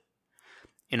beloved.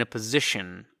 In a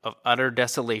position of utter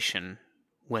desolation,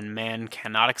 when man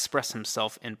cannot express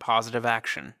himself in positive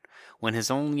action, when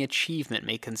his only achievement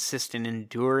may consist in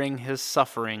enduring his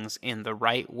sufferings in the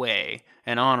right way,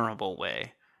 an honorable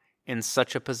way, in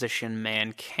such a position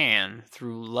man can,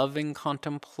 through loving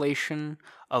contemplation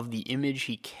of the image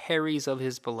he carries of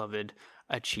his beloved,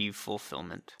 achieve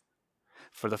fulfillment.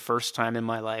 For the first time in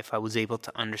my life I was able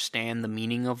to understand the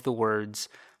meaning of the words,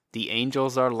 "The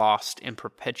angels are lost in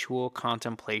perpetual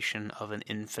contemplation of an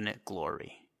infinite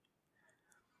glory."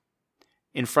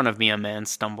 In front of me a man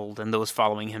stumbled, and those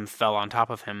following him fell on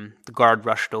top of him. The guard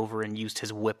rushed over and used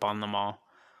his whip on them all.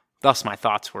 Thus my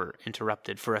thoughts were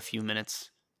interrupted for a few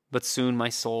minutes. But soon my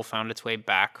soul found its way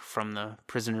back from the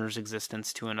prisoner's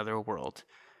existence to another world,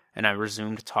 and I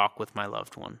resumed talk with my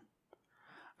loved one.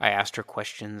 I asked her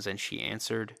questions, and she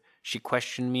answered. She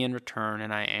questioned me in return,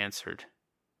 and I answered.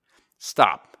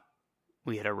 Stop.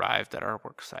 We had arrived at our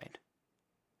work site.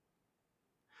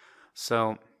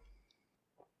 So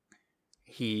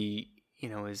he,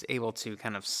 is able to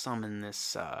kind of summon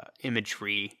this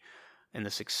imagery and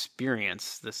this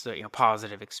experience, this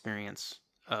positive experience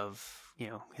of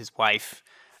his wife,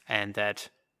 and that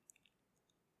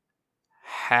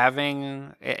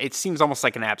having, it seems almost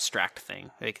like an abstract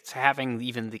thing. Like it's having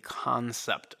even the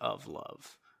concept of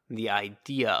love, the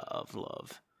idea of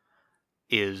love,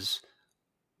 is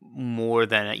more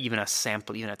than even a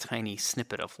sample, even a tiny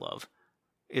snippet of love,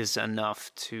 is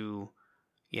enough to,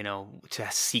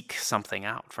 to seek something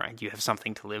out, right? You have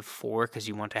something to live for because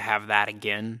you want to have that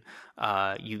again.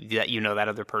 That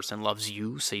other person loves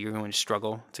you, so you're going to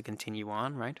struggle to continue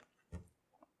on, right?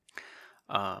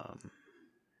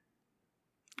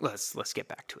 Let's get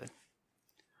back to it.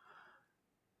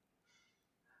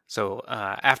 So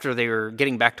after they were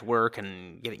getting back to work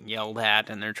and getting yelled at,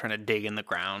 and they're trying to dig in the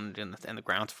ground, and the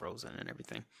ground's frozen and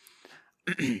everything,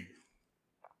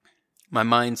 my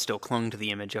mind still clung to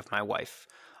the image of my wife.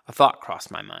 A thought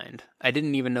crossed my mind. I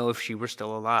didn't even know if she were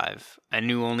still alive. I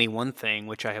knew only one thing,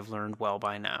 which I have learned well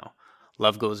by now.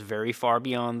 Love goes very far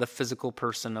beyond the physical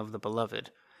person of the beloved.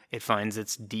 It finds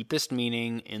its deepest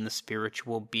meaning in the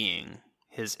spiritual being,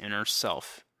 his inner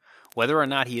self. Whether or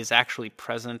not he is actually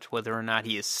present, whether or not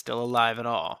he is still alive at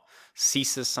all,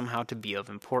 ceases somehow to be of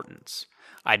importance.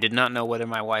 I did not know whether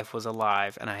my wife was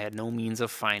alive, and I had no means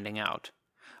of finding out.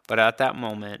 But at that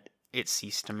moment, it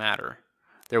ceased to matter.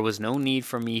 There was no need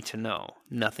for me to know.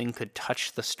 Nothing could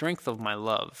touch the strength of my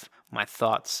love, my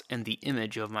thoughts, and the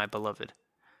image of my beloved.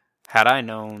 Had I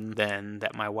known then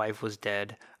that my wife was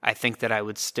dead, I think that I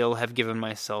would still have given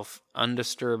myself,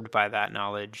 undisturbed by that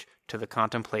knowledge, to the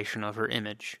contemplation of her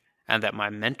image, and that my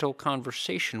mental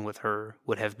conversation with her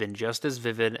would have been just as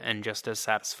vivid and just as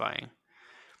satisfying.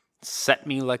 Set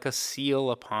me like a seal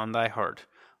upon thy heart.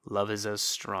 Love is as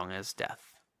strong as death.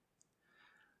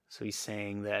 So he's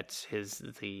saying that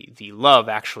the love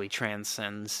actually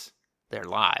transcends their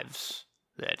lives.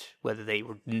 That whether they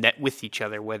were with each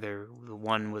other, whether the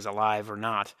one was alive or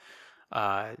not,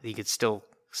 he could still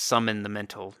summon the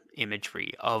mental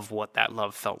imagery of what that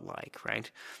love felt like,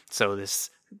 right? So this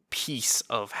piece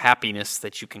of happiness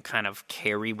that you can kind of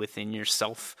carry within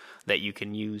yourself, that you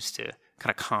can use to kind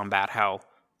of combat how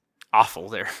awful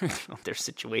their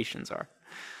situations are.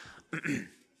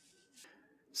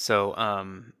 So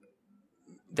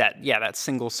that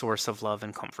single source of love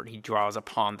and comfort, he draws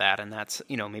upon that, and that's,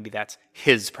 maybe that's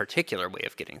his particular way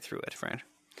of getting through it,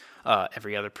 right?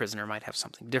 Every other prisoner might have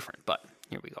something different, but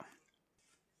here we go.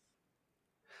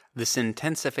 This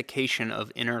intensification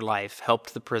of inner life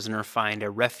helped the prisoner find a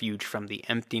refuge from the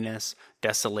emptiness,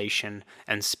 desolation,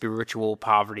 and spiritual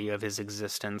poverty of his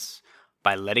existence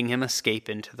by letting him escape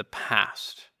into the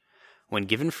past. When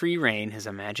given free rein, his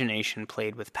imagination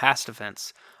played with past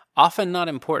events, often not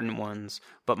important ones,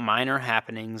 but minor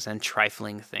happenings and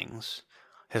trifling things.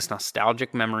 His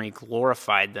nostalgic memory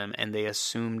glorified them, and they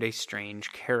assumed a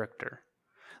strange character.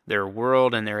 Their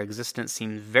world and their existence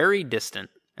seemed very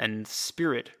distant, and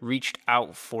spirit reached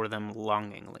out for them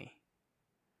longingly.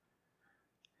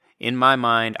 In my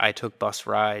mind, I took bus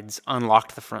rides,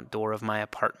 unlocked the front door of my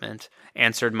apartment,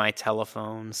 answered my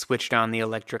telephone, switched on the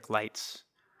electric lights.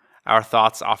 Our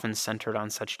thoughts often centered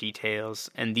on such details,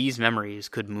 and these memories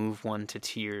could move one to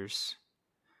tears.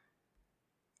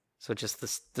 So just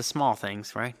the small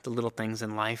things, right? The little things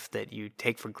in life that you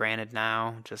take for granted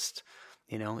now, just,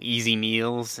 easy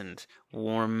meals and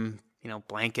warm,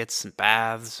 blankets and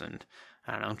baths and,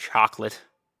 chocolate.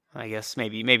 I guess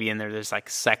maybe in there's like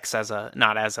sex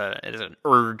not as an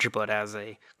urge, but as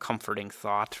a comforting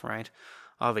thought, right?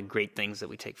 All the great things that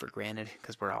we take for granted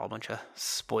because we're all a bunch of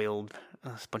spoiled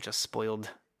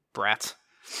brats.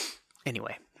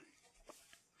 Anyway,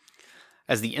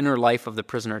 as the inner life of the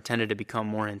prisoner tended to become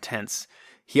more intense,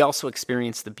 he also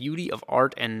experienced the beauty of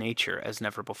art and nature as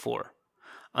never before.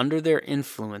 Under their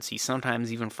influence, he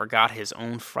sometimes even forgot his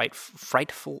own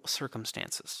frightful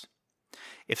circumstances.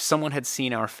 If someone had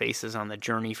seen our faces on the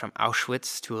journey from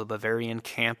Auschwitz to a Bavarian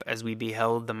camp as we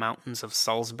beheld the mountains of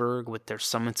Salzburg with their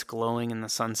summits glowing in the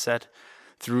sunset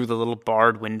through the little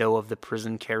barred window of the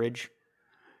prison carriage,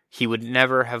 he would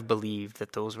never have believed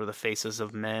that those were the faces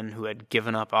of men who had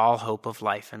given up all hope of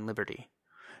life and liberty.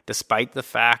 Despite the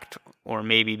fact, or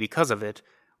maybe because of it,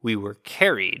 we were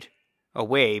carried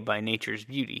away by nature's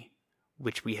beauty,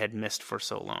 which we had missed for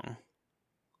so long.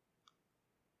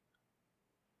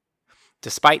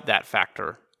 Despite that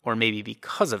factor, or maybe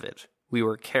because of it, we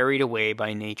were carried away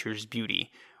by nature's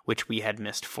beauty, which we had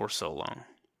missed for so long.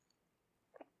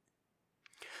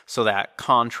 So that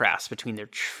contrast between their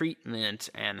treatment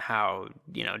and how,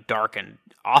 dark and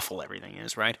awful everything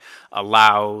is, right,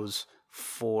 allows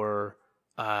for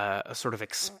a sort of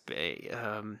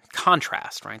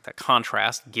contrast, right? That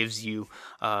contrast gives you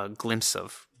a glimpse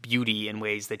of beauty in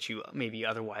ways that you maybe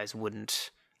otherwise wouldn't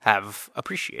have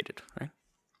appreciated, right?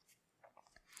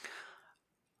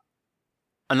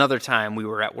 Another time we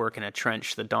were at work in a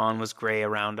trench. The dawn was gray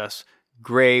around us.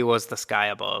 Gray was the sky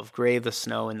above, gray the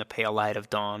snow in the pale light of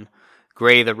dawn,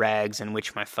 gray the rags in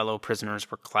which my fellow prisoners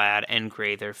were clad, and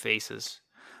gray their faces.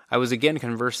 I was again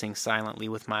conversing silently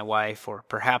with my wife, or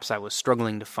perhaps I was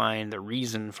struggling to find the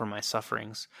reason for my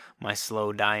sufferings, my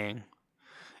slow dying.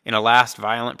 In a last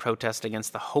violent protest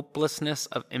against the hopelessness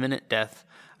of imminent death,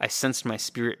 I sensed my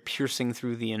spirit piercing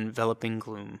through the enveloping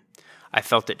gloom. I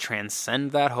felt it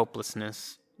transcend that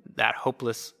hopelessness, that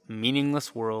hopeless,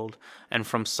 meaningless world, and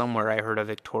from somewhere I heard a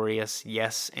victorious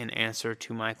yes in answer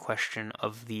to my question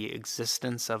of the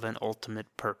existence of an ultimate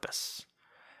purpose.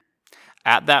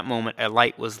 At that moment a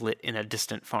light was lit in a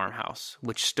distant farmhouse,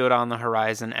 which stood on the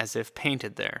horizon as if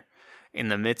painted there, in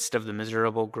the midst of the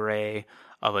miserable gray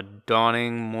of a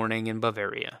dawning morning in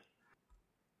Bavaria.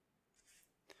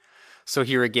 So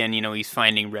here again, he's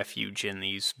finding refuge in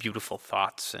these beautiful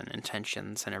thoughts and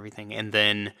intentions and everything, and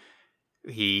then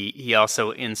he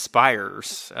also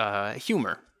inspires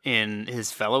humor in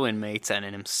his fellow inmates and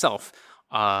in himself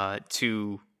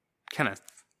to kind of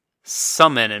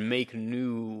summon and make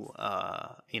new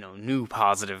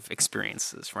positive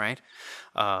experiences, right?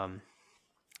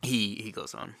 He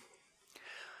goes on.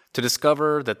 To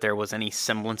discover that there was any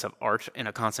semblance of art in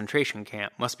a concentration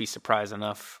camp must be surprise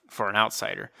enough for an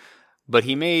outsider, but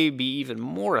he may be even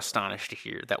more astonished to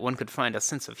hear that one could find a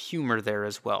sense of humor there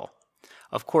as well.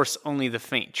 Of course, only the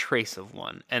faint trace of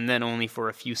one, and then only for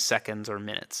a few seconds or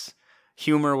minutes.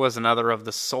 Humor was another of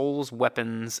the soul's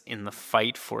weapons in the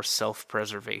fight for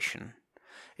self-preservation.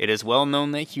 It is well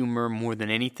known that humor, more than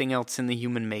anything else in the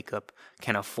human makeup,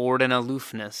 can afford an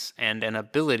aloofness and an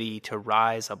ability to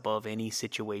rise above any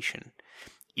situation,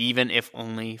 even if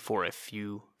only for a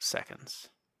few seconds.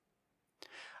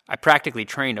 I practically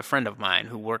trained a friend of mine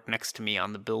who worked next to me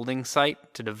on the building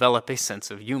site to develop a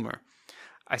sense of humor.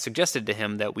 I suggested to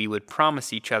him that we would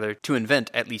promise each other to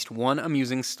invent at least one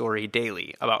amusing story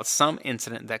daily about some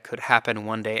incident that could happen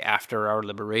one day after our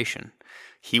liberation.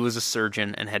 He was a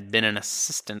surgeon and had been an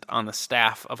assistant on the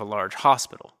staff of a large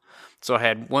hospital, so I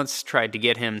had once tried to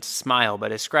get him to smile by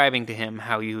describing to him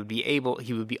how he would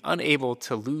be unable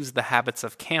to lose the habits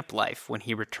of camp life when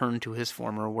he returned to his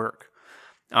former work.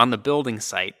 On the building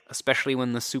site, especially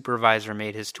when the supervisor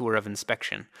made his tour of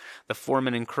inspection, the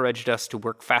foreman encouraged us to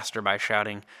work faster by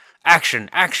shouting, "Action!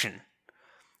 Action!"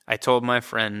 I told my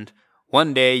friend,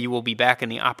 "One day you will be back in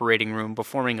the operating room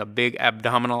performing a big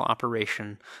abdominal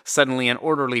operation. Suddenly an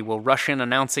orderly will rush in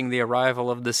announcing the arrival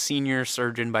of the senior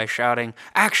surgeon by shouting,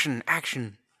 'Action!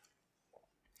 Action!'"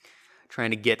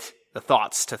 Trying to get the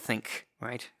thoughts to think,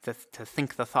 right? To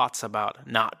think the thoughts about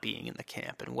not being in the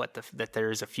camp and that there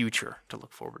is a future to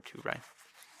look forward to, right?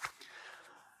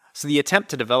 So the attempt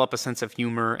to develop a sense of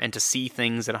humor and to see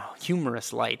things in a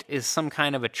humorous light is some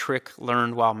kind of a trick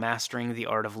learned while mastering the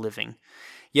art of living.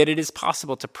 Yet it is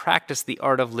possible to practice the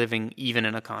art of living even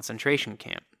in a concentration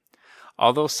camp.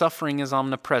 Although suffering is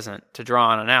omnipresent, to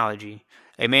draw an analogy,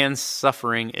 a man's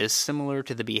suffering is similar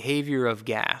to the behavior of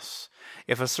gas.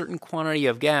 If a certain quantity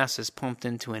of gas is pumped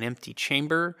into an empty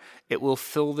chamber, it will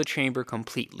fill the chamber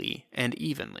completely and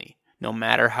evenly, no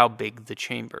matter how big the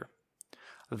chamber.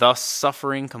 Thus,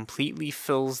 suffering completely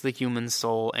fills the human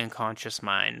soul and conscious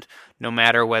mind, no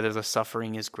matter whether the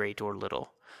suffering is great or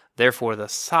little. Therefore, the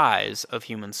size of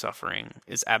human suffering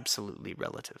is absolutely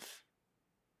relative.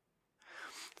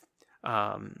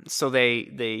 So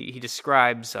he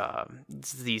describes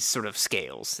these sort of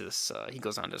scales. He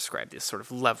goes on to describe these sort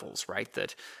of levels, right?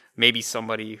 That maybe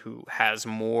somebody who has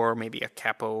more, maybe a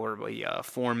capo or a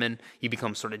foreman, you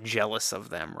become sort of jealous of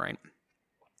them, right?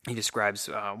 He describes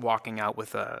walking out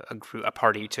with a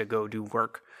party to go do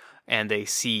work, and they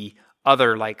see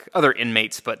other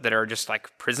inmates, but that are just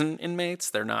like prison inmates.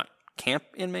 They're not camp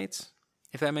inmates,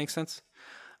 if that makes sense.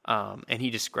 And he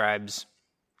describes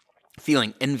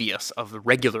feeling envious of the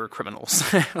regular criminals,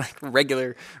 like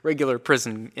regular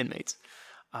prison inmates.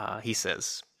 He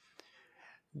says,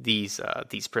 these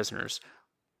prisoners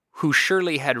who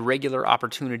surely had regular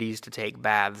opportunities to take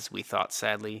baths, we thought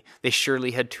sadly. They surely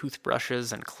had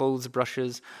toothbrushes and clothes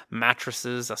brushes,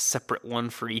 mattresses, a separate one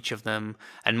for each of them,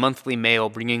 and monthly mail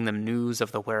bringing them news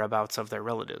of the whereabouts of their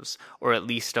relatives, or at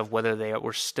least of whether they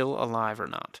were still alive or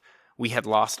not. We had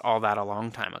lost all that a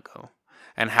long time ago.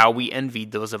 And how we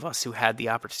envied those of us who had the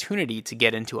opportunity to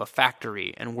get into a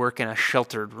factory and work in a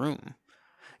sheltered room.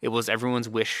 It was everyone's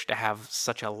wish to have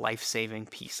such a life-saving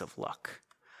piece of luck.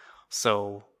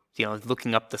 So,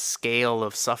 looking up the scale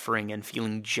of suffering and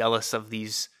feeling jealous of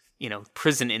these,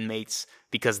 prison inmates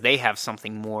because they have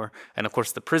something more. And of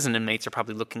course, the prison inmates are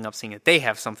probably looking up, seeing that they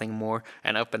have something more,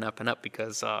 and up and up and up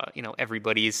because,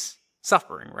 everybody's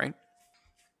suffering, right?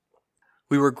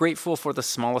 We were grateful for the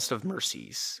smallest of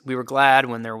mercies. We were glad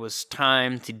when there was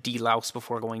time to delouse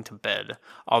before going to bed,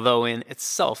 although in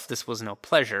itself this was no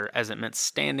pleasure, as it meant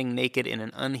standing naked in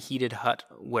an unheated hut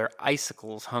where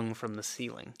icicles hung from the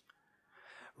ceiling.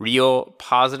 Real,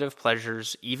 positive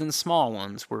pleasures, even small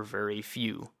ones, were very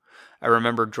few. I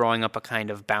remember drawing up a kind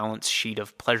of balance sheet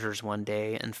of pleasures one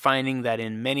day and finding that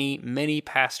in many, many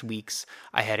past weeks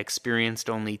I had experienced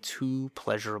only 2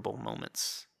 pleasurable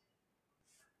moments.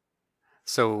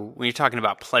 So when you're talking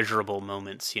about pleasurable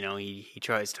moments, he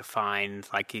tries to find,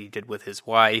 like he did with his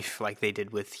wife, like they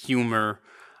did with humor,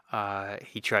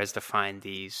 he tries to find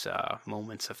these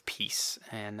moments of peace.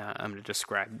 And I'm going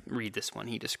to read this one.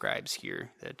 He describes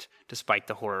here that despite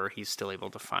the horror, he's still able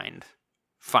to find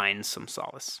some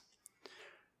solace.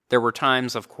 There were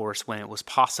times, of course, when it was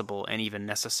possible and even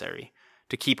necessary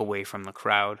to keep away from the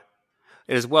crowd.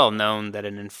 It is well known that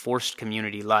an enforced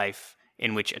community life,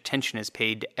 in which attention is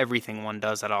paid to everything one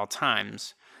does at all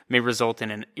times, may result in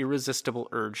an irresistible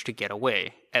urge to get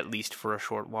away, at least for a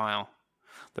short while.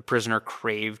 The prisoner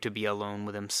craved to be alone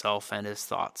with himself and his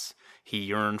thoughts. He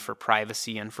yearned for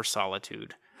privacy and for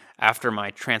solitude. After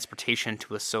my transportation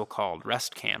to a so-called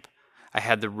rest camp, I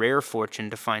had the rare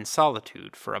fortune to find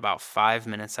solitude for about 5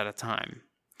 minutes at a time.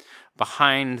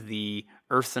 Behind the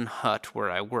earthen hut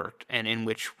where I worked, and in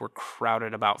which were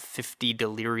crowded about 50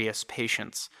 delirious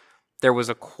patients, there was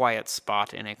a quiet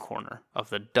spot in a corner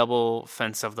of the double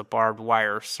fence of the barbed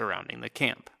wire surrounding the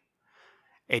camp.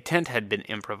 A tent had been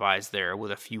improvised there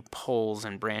with a few poles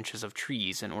and branches of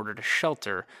trees in order to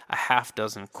shelter a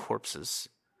 6 corpses,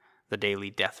 the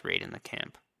daily death rate in the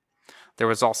camp. There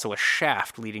was also a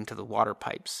shaft leading to the water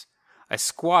pipes. I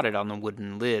squatted on the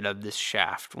wooden lid of this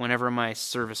shaft whenever my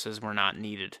services were not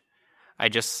needed. I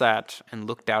just sat and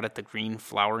looked out at the green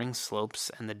flowering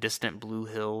slopes and the distant blue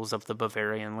hills of the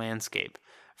Bavarian landscape,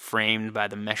 framed by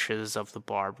the meshes of the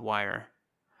barbed wire.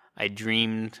 I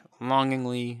dreamed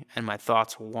longingly, and my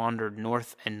thoughts wandered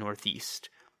north and northeast,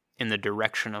 in the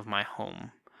direction of my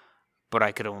home, but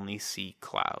I could only see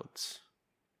clouds.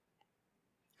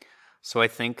 So I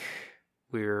think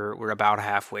we're about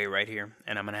halfway right here,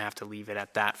 and I'm going to have to leave it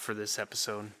at that for this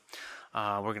episode.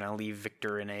 We're going to leave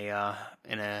Victor in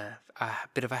a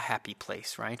bit of a happy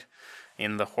place, right?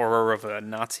 In the horror of a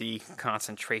Nazi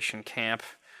concentration camp,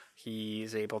 he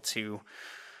is able to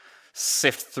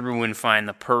sift through and find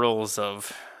the pearls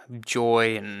of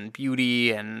joy and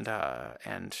beauty, and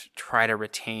try to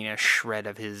retain a shred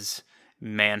of his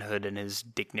manhood and his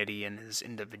dignity and his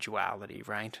individuality,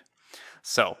 right?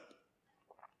 So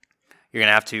you're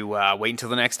gonna have to wait until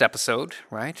the next episode,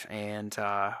 right? And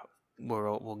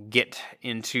we'll get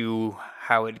into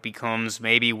how it becomes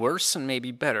maybe worse and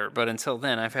maybe better. But until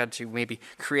then, I've had to maybe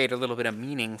create a little bit of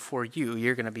meaning for you.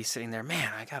 You're going to be sitting there,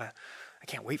 man, I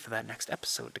can't wait for that next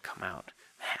episode to come out.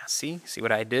 Man, see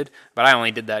what I did? But I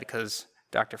only did that because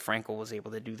Dr. Frankel was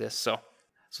able to do this. So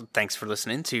thanks for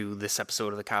listening to this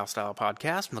episode of the Kyle Style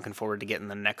Podcast. I'm looking forward to getting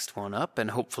the next one up,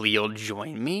 and hopefully you'll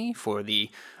join me for the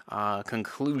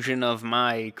conclusion of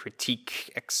my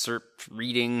critique excerpt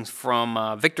readings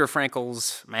from Viktor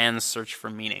Frankl's Man's Search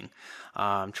for Meaning.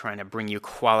 I'm trying to bring you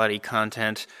quality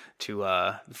content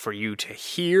for you to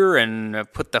hear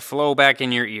and put the flow back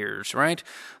in your ears, right?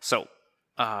 So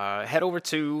head over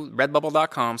to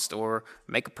redbubble.com store,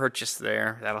 make a purchase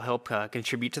there. That'll help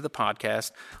contribute to the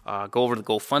podcast. Go over to the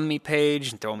GoFundMe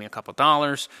page and throw me a couple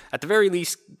dollars. At the very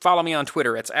least, follow me on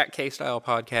Twitter. It's at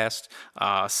KStylePodcast.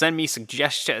 Send me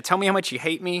suggestions. Tell me how much you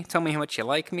hate me. Tell me how much you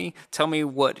like me. Tell me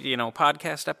what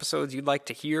podcast episodes you'd like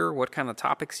to hear, what kind of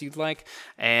topics you'd like,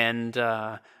 and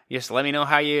just let me know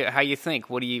how you think.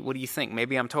 What do you think?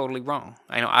 Maybe I'm totally wrong.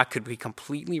 I know I could be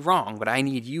completely wrong, but I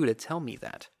need you to tell me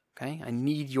that. Okay, I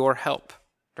need your help,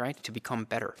 right, to become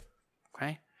better.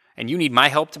 Okay, And you need my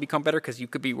help to become better because you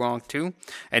could be wrong too.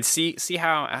 And see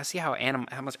how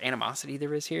much animosity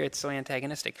there is here. It's so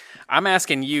antagonistic. I'm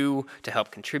asking you to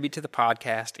help contribute to the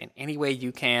podcast in any way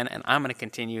you can, and I'm going to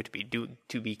continue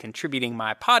to be contributing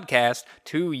my podcast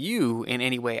to you in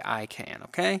any way I can.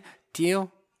 Okay,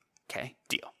 deal? Okay,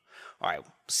 deal. All right.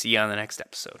 See you on the next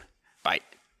episode. Bye.